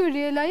ways to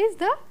realize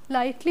the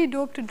lightly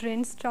doped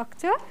drain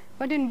structure,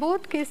 but in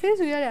both cases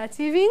we are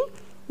achieving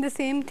the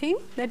same thing,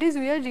 that is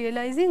we are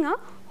realizing a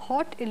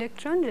hot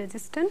electron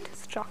resistant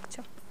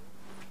structure.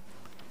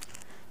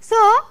 So,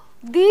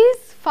 these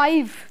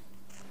 5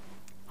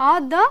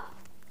 are the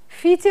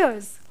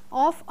features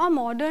of a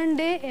modern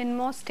day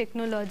NMOS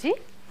technology,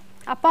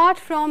 apart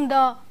from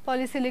the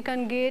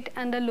polysilicon gate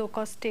and the low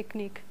cost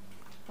technique.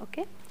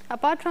 Okay.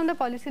 Apart from the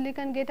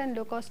polysilicon gate and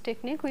low cost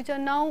technique, which are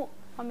now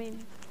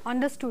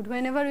understood.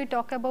 Whenever we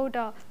talk about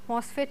a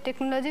MOSFET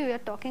technology, we are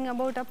talking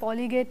about a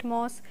polygate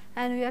MOS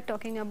and we are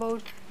talking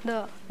about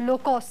the low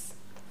cost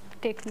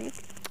technique.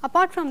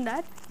 Apart from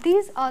that,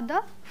 these are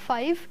the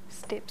 5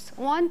 steps.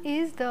 One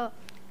is the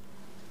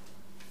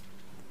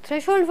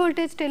threshold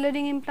voltage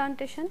tailoring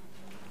implantation,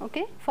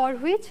 okay, for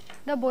which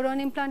the boron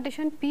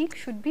implantation peak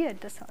should be at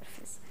the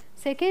surface.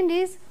 Second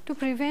is to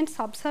prevent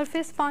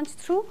subsurface punch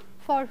through,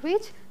 for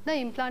which the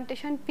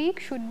implantation peak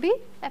should be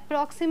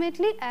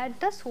approximately at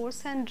the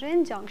source and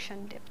drain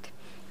junction depth.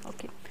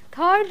 Okay.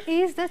 Third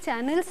is the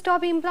channel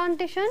stop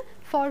implantation,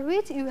 for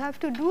which you have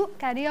to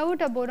carry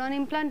out a boron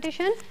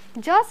implantation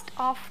just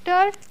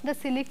after the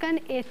silicon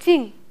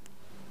etching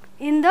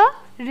in the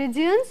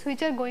regions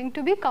which are going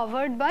to be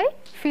covered by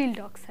field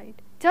oxide.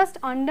 Just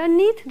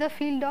underneath the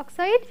field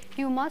oxide,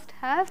 you must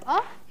have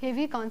a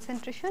heavy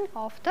concentration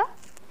of the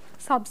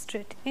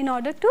substrate in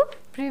order to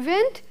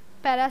prevent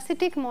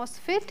parasitic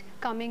MOSFET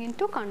coming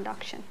into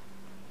conduction.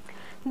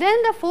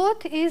 Then the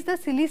fourth is the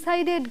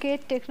silicided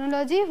gate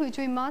technology, which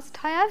we must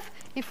have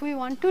if we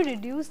want to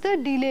reduce the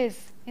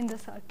delays in the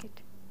circuit.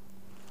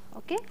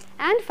 Okay.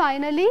 And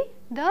finally,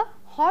 the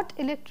hot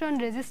electron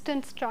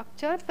resistant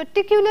structure,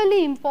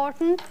 particularly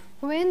important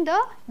when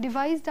the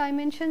device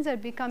dimensions are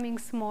becoming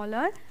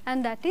smaller,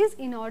 and that is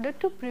in order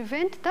to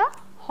prevent the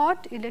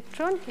hot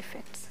electron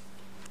effects.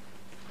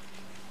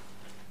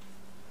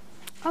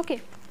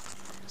 Okay.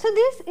 So,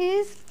 this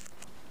is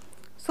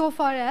so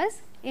far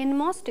as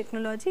NMOS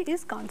technology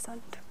is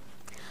concerned.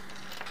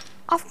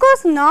 Of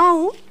course,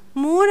 now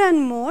more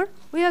and more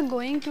we are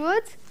going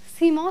towards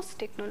CMOS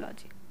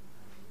technology.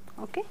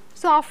 Okay.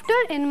 So, after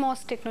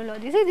NMOS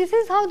technology, see, this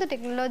is how the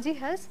technology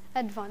has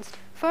advanced.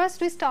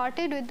 First we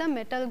started with the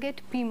metal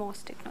gate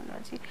PMOS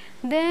technology,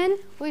 then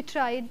we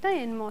tried the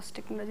NMOS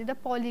technology, the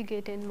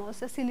polygate NMOS,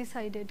 the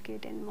silicided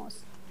gate NMOS,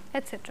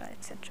 etc.,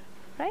 etc.,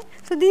 right.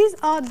 So, these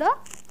are the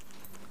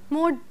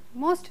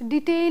most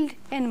detailed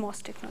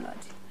NMOS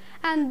technology,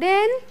 and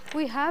then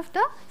we have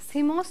the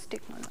CMOS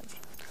technology.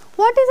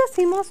 What is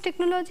a CMOS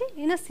technology?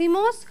 In a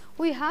CMOS,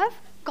 we have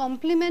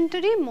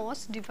complementary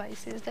MOS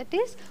devices, that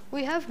is,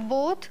 we have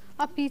both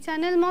a P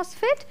channel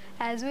MOSFET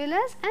as well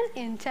as an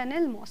N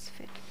channel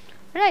MOSFET,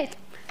 right.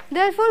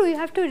 Therefore, we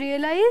have to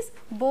realize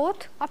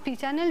both a P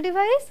channel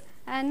device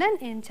and an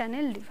N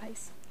channel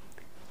device.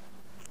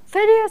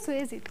 Various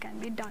ways it can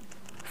be done.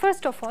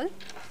 First of all,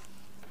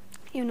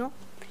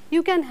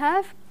 you can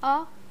have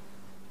a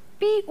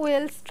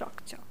POL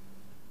structure.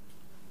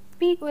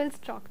 POL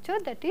structure,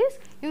 that is,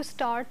 you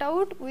start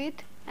out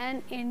with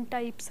an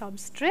N-type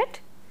substrate.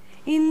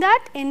 In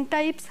that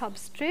N-type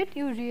substrate,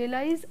 you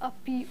realize a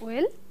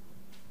POL.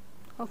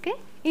 Okay.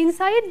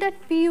 Inside that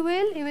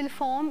POL, you will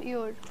form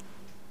your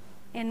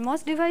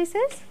NMOS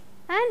devices,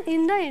 and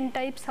in the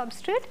N-type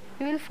substrate,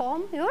 you will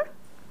form your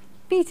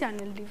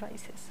P-channel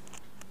devices.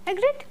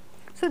 Agreed?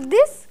 So,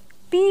 this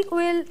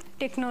POL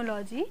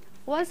technology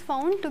was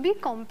found to be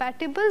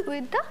compatible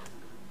with the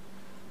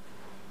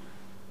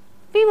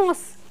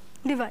PMOS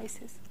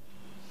devices,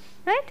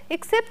 right,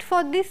 except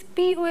for this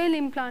POL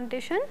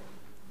implantation,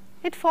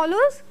 it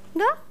follows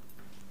the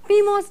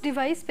PMOS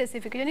device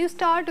specification. You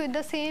start with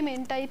the same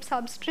N-type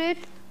substrate,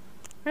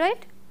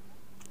 right.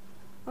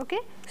 Okay.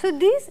 So,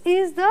 this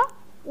is the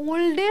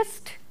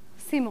oldest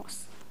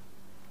CMOS.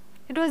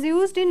 It was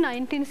used in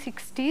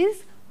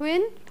 1960s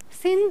when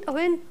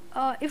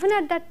even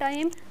at that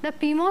time the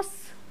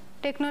PMOS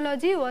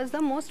technology was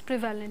the most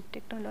prevalent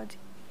technology.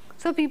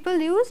 So, people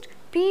used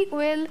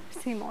POL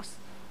CMOS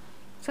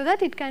so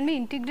that it can be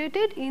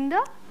integrated in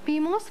the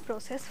PMOS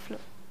process flow.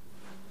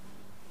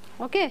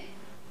 Okay.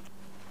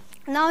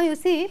 Now, you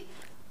see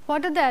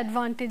what are the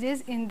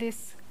advantages in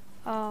this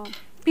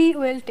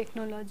POL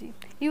technology.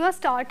 You are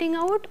starting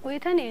out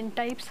with an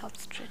N-type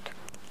substrate.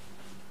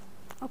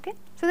 Okay.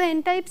 So, the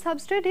N-type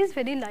substrate is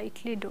very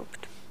lightly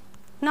doped.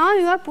 Now,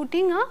 you are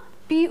putting a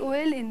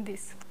POL in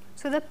this.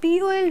 So, the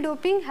POL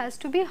doping has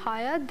to be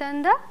higher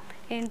than the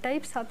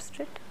N-type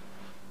substrate,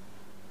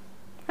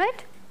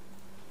 right.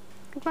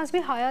 It must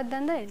be higher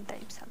than the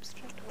N-type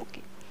substrate.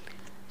 Okay.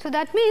 So,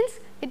 that means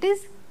it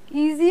is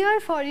easier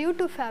for you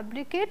to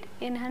fabricate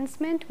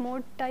enhancement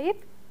mode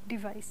type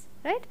device,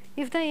 right.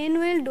 If the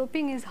N-OL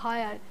doping is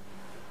higher,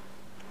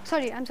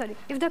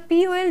 if the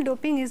POL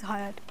doping is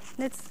higher,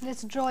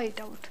 let's draw it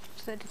out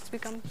so that it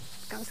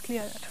becomes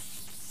clearer.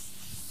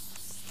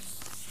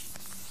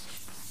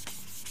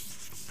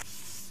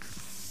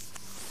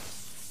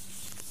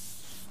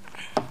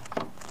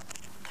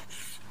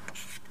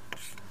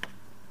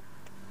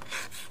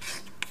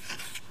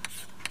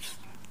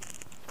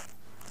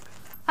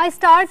 I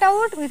start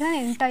out with an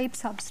N-type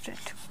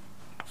substrate,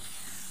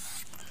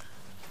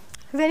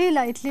 very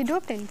lightly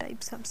doped N-type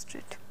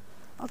substrate.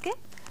 Okay.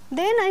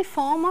 Then I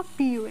form a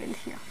POL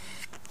here.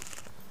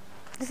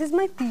 This is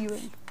my POL.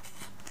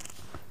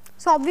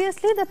 So,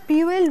 obviously, the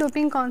POL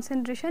doping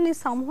concentration is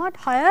somewhat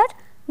higher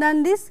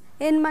than this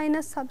N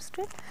minus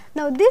substrate.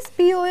 Now, this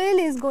POL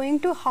is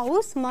going to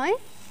house my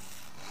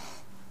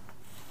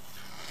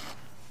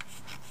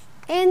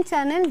N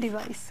channel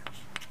device,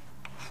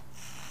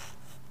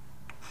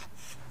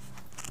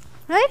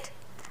 right,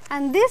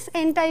 and this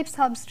N-type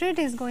substrate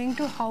is going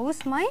to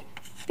house my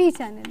P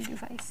channel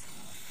device.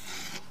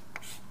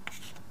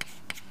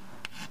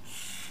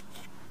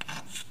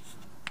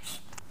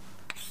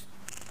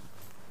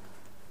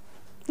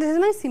 This is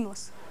my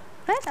CMOS,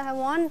 right. I have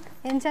one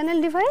N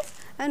channel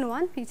device and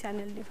one P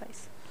channel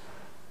device.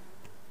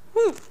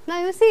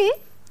 Now, you see,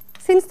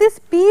 since this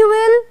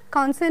POL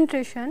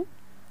concentration,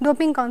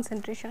 doping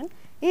concentration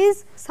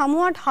is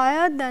somewhat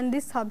higher than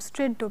this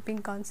substrate doping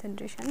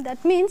concentration,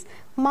 that means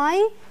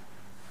my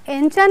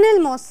N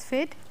channel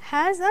MOSFET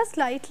has a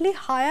slightly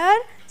higher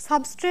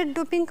substrate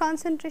doping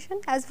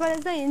concentration. As far as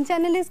the N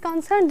channel is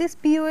concerned, this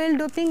POL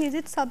doping is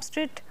its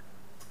substrate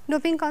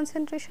doping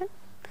concentration.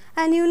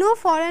 And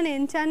for an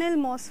N channel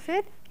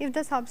MOSFET, if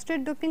the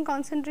substrate doping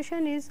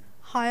concentration is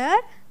higher,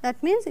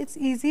 that means it is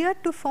easier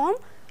to form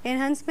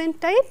enhancement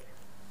type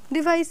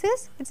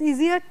devices, it is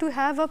easier to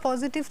have a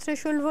positive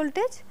threshold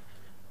voltage.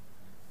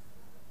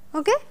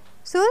 Okay.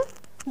 So,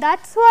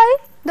 that is why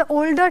the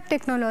older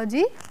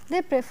technology,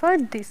 they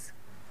preferred this.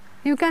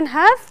 You can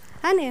have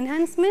an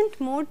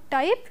enhancement mode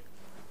type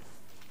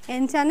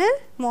N channel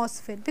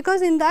MOSFET,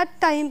 because in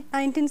that time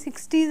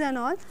 1960s and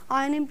all,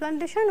 ion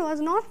implantation was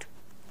not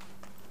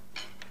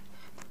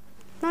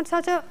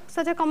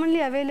such a commonly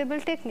available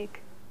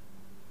technique.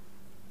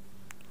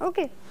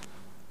 Okay.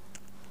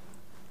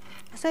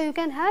 So, you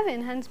can have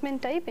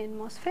enhancement type N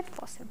MOSFET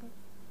possible.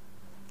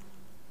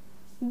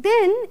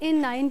 Then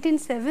in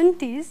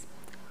 1970s,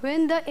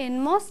 when the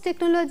NMOS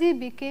technology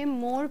became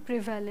more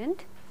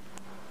prevalent,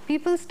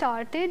 people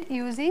started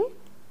using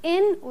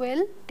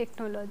N-OL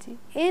technology.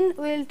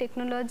 N-OL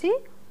technology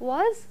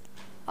was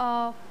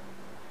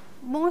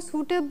more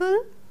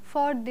suitable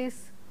for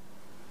this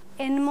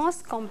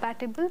NMOS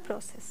compatible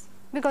process,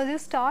 because you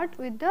start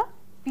with the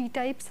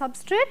P-type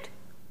substrate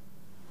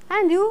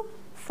and you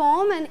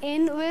form an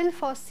N-OL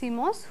for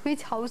CMOS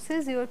which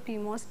houses your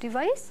PMOS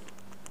device,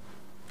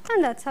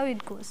 and that is how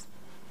it goes,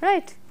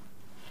 right.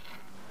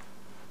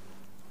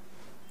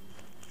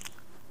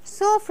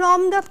 So,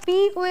 from the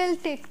POL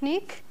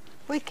technique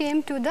we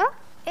came to the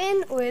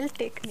NOL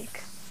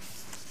technique.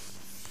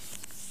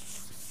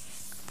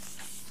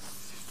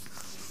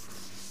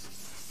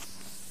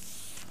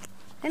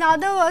 In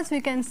other words,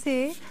 we can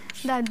say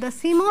that the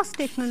CMOS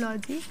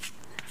technology,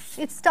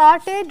 it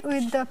started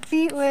with the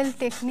POL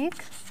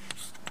technique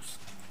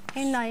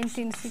in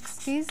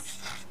 1960s.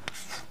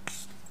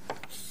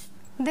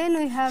 Then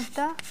we have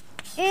the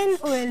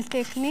NOL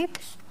technique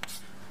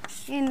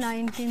in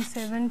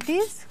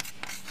 1970s.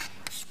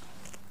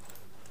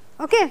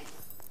 Okay.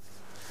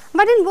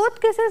 But in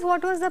both cases,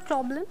 what was the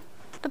problem?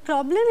 The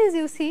problem is,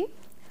 you see,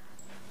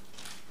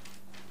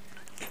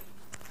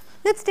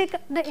 let us take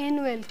the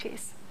NOL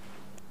case.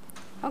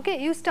 Okay,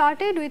 you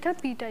started with a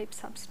p-type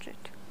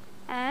substrate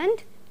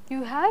and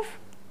you have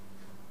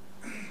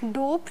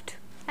doped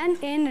an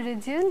N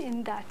region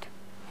in that.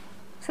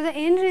 So, the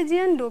N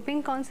region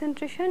doping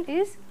concentration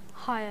is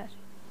higher.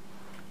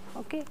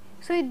 Okay.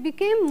 So, it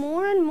became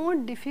more and more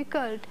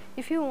difficult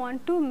if you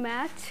want to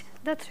match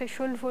the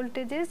threshold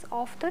voltages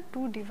of the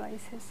two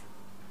devices.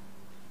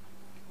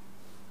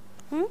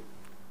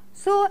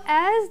 So,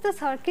 as the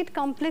circuit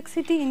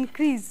complexity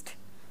increased,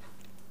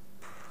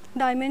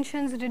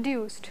 dimensions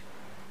reduced,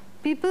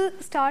 people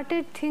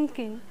started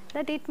thinking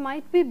that it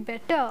might be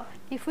better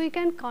if we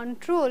can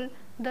control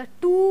the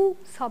two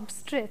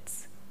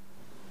substrates,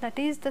 that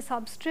is the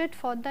substrate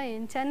for the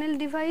N channel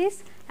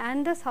device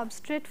and the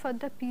substrate for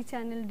the P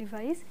channel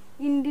device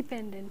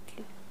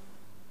independently.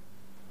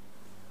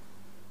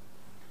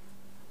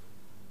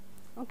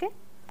 Okay.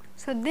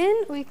 So,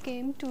 then we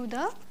came to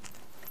the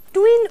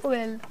twin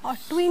well or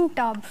twin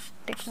tub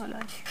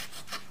technology.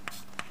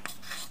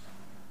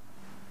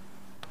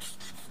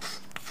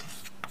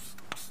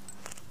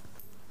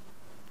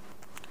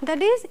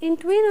 That is, in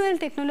twin well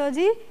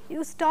technology,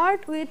 you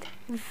start with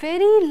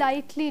very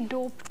lightly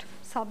doped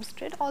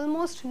substrate,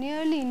 almost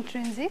nearly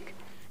intrinsic,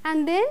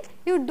 and then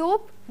you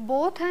dope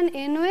both an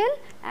N well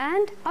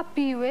and a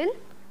P well.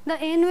 The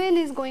N well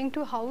is going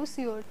to house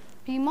your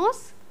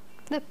PMOS,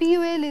 the P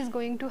well is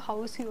going to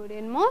house your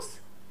NMOS,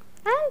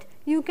 and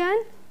you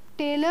can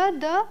tailor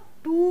the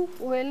two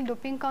well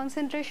doping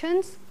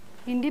concentrations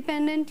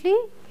independently,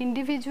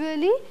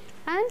 individually,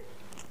 and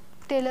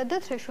tailor the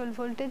threshold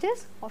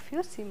voltages of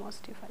your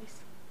CMOS device,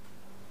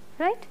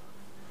 right.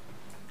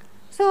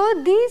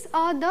 So, these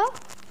are the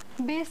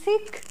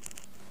basic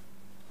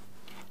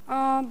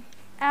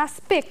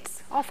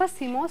aspects of a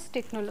CMOS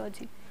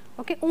technology.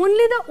 Okay.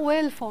 Only the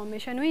well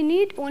formation, we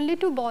need only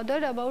to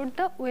bother about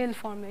the well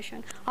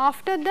formation.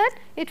 After that,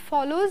 it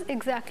follows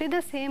exactly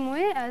the same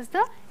way as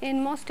the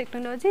NMOS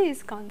technology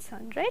is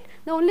concerned, right.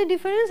 The only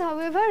difference,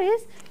 however,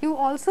 is you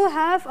also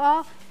have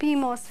a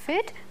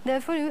PMOSFET,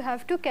 therefore, you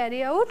have to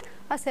carry out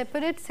a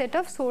separate set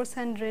of source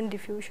and drain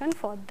diffusion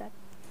for that.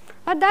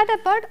 But that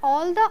apart,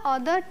 all the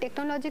other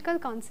technological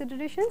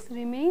considerations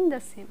remain the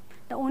same.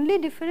 The only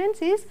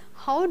difference is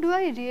how do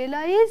I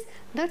realize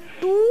the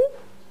two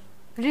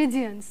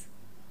regions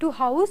to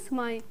house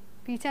my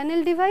P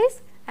channel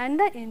device and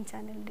the N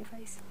channel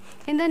device.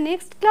 In the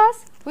next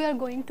class, we are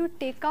going to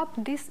take up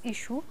this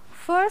issue.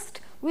 First,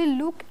 we will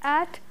look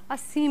at a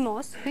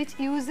CMOS which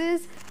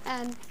uses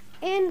an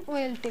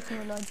NOL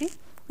technology.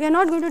 We are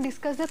not going to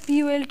discuss the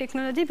POL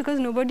technology because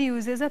nobody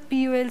uses a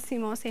POL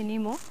CMOS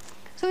anymore.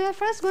 So, we are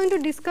first going to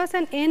discuss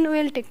an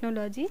NOL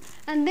technology,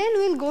 and then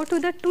we will go to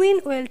the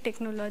twin OL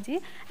technology,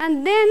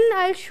 and then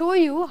I will show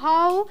you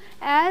how,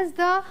 as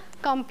the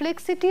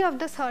complexity of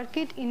the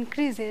circuit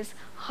increases,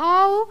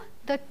 how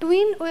the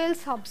twin OL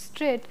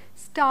substrate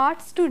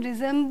starts to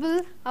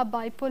resemble a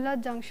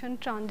bipolar junction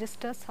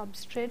transistor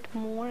substrate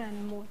more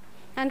and more.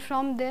 And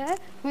from there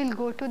we will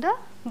go to the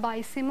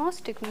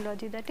BiCMOS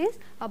technology. That is,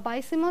 a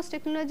BiCMOS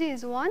technology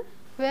is one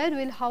where we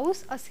will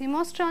house a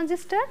CMOS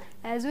transistor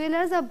as well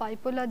as a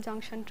bipolar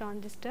junction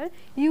transistor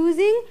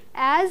using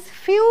as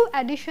few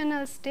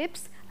additional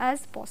steps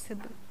as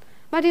possible.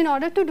 But in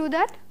order to do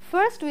that,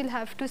 first we will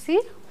have to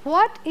see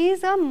what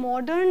is a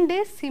modern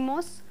day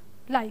CMOS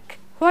like,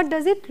 what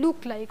does it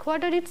look like,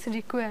 what are its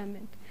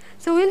requirements.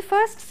 So, we will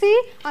first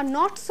see a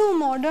not so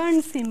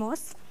modern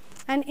CMOS,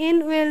 an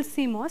NOL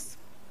CMOS.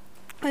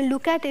 We will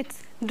look at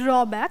its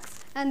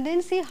drawbacks and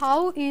then see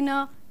how in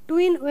a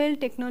twin OL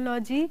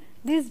technology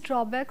these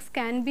drawbacks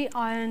can be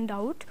ironed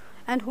out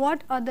and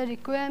what are the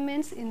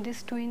requirements in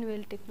this twin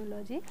OL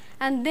technology,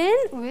 and then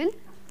we will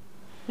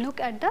look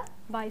at the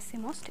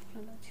BiCMOS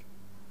technology.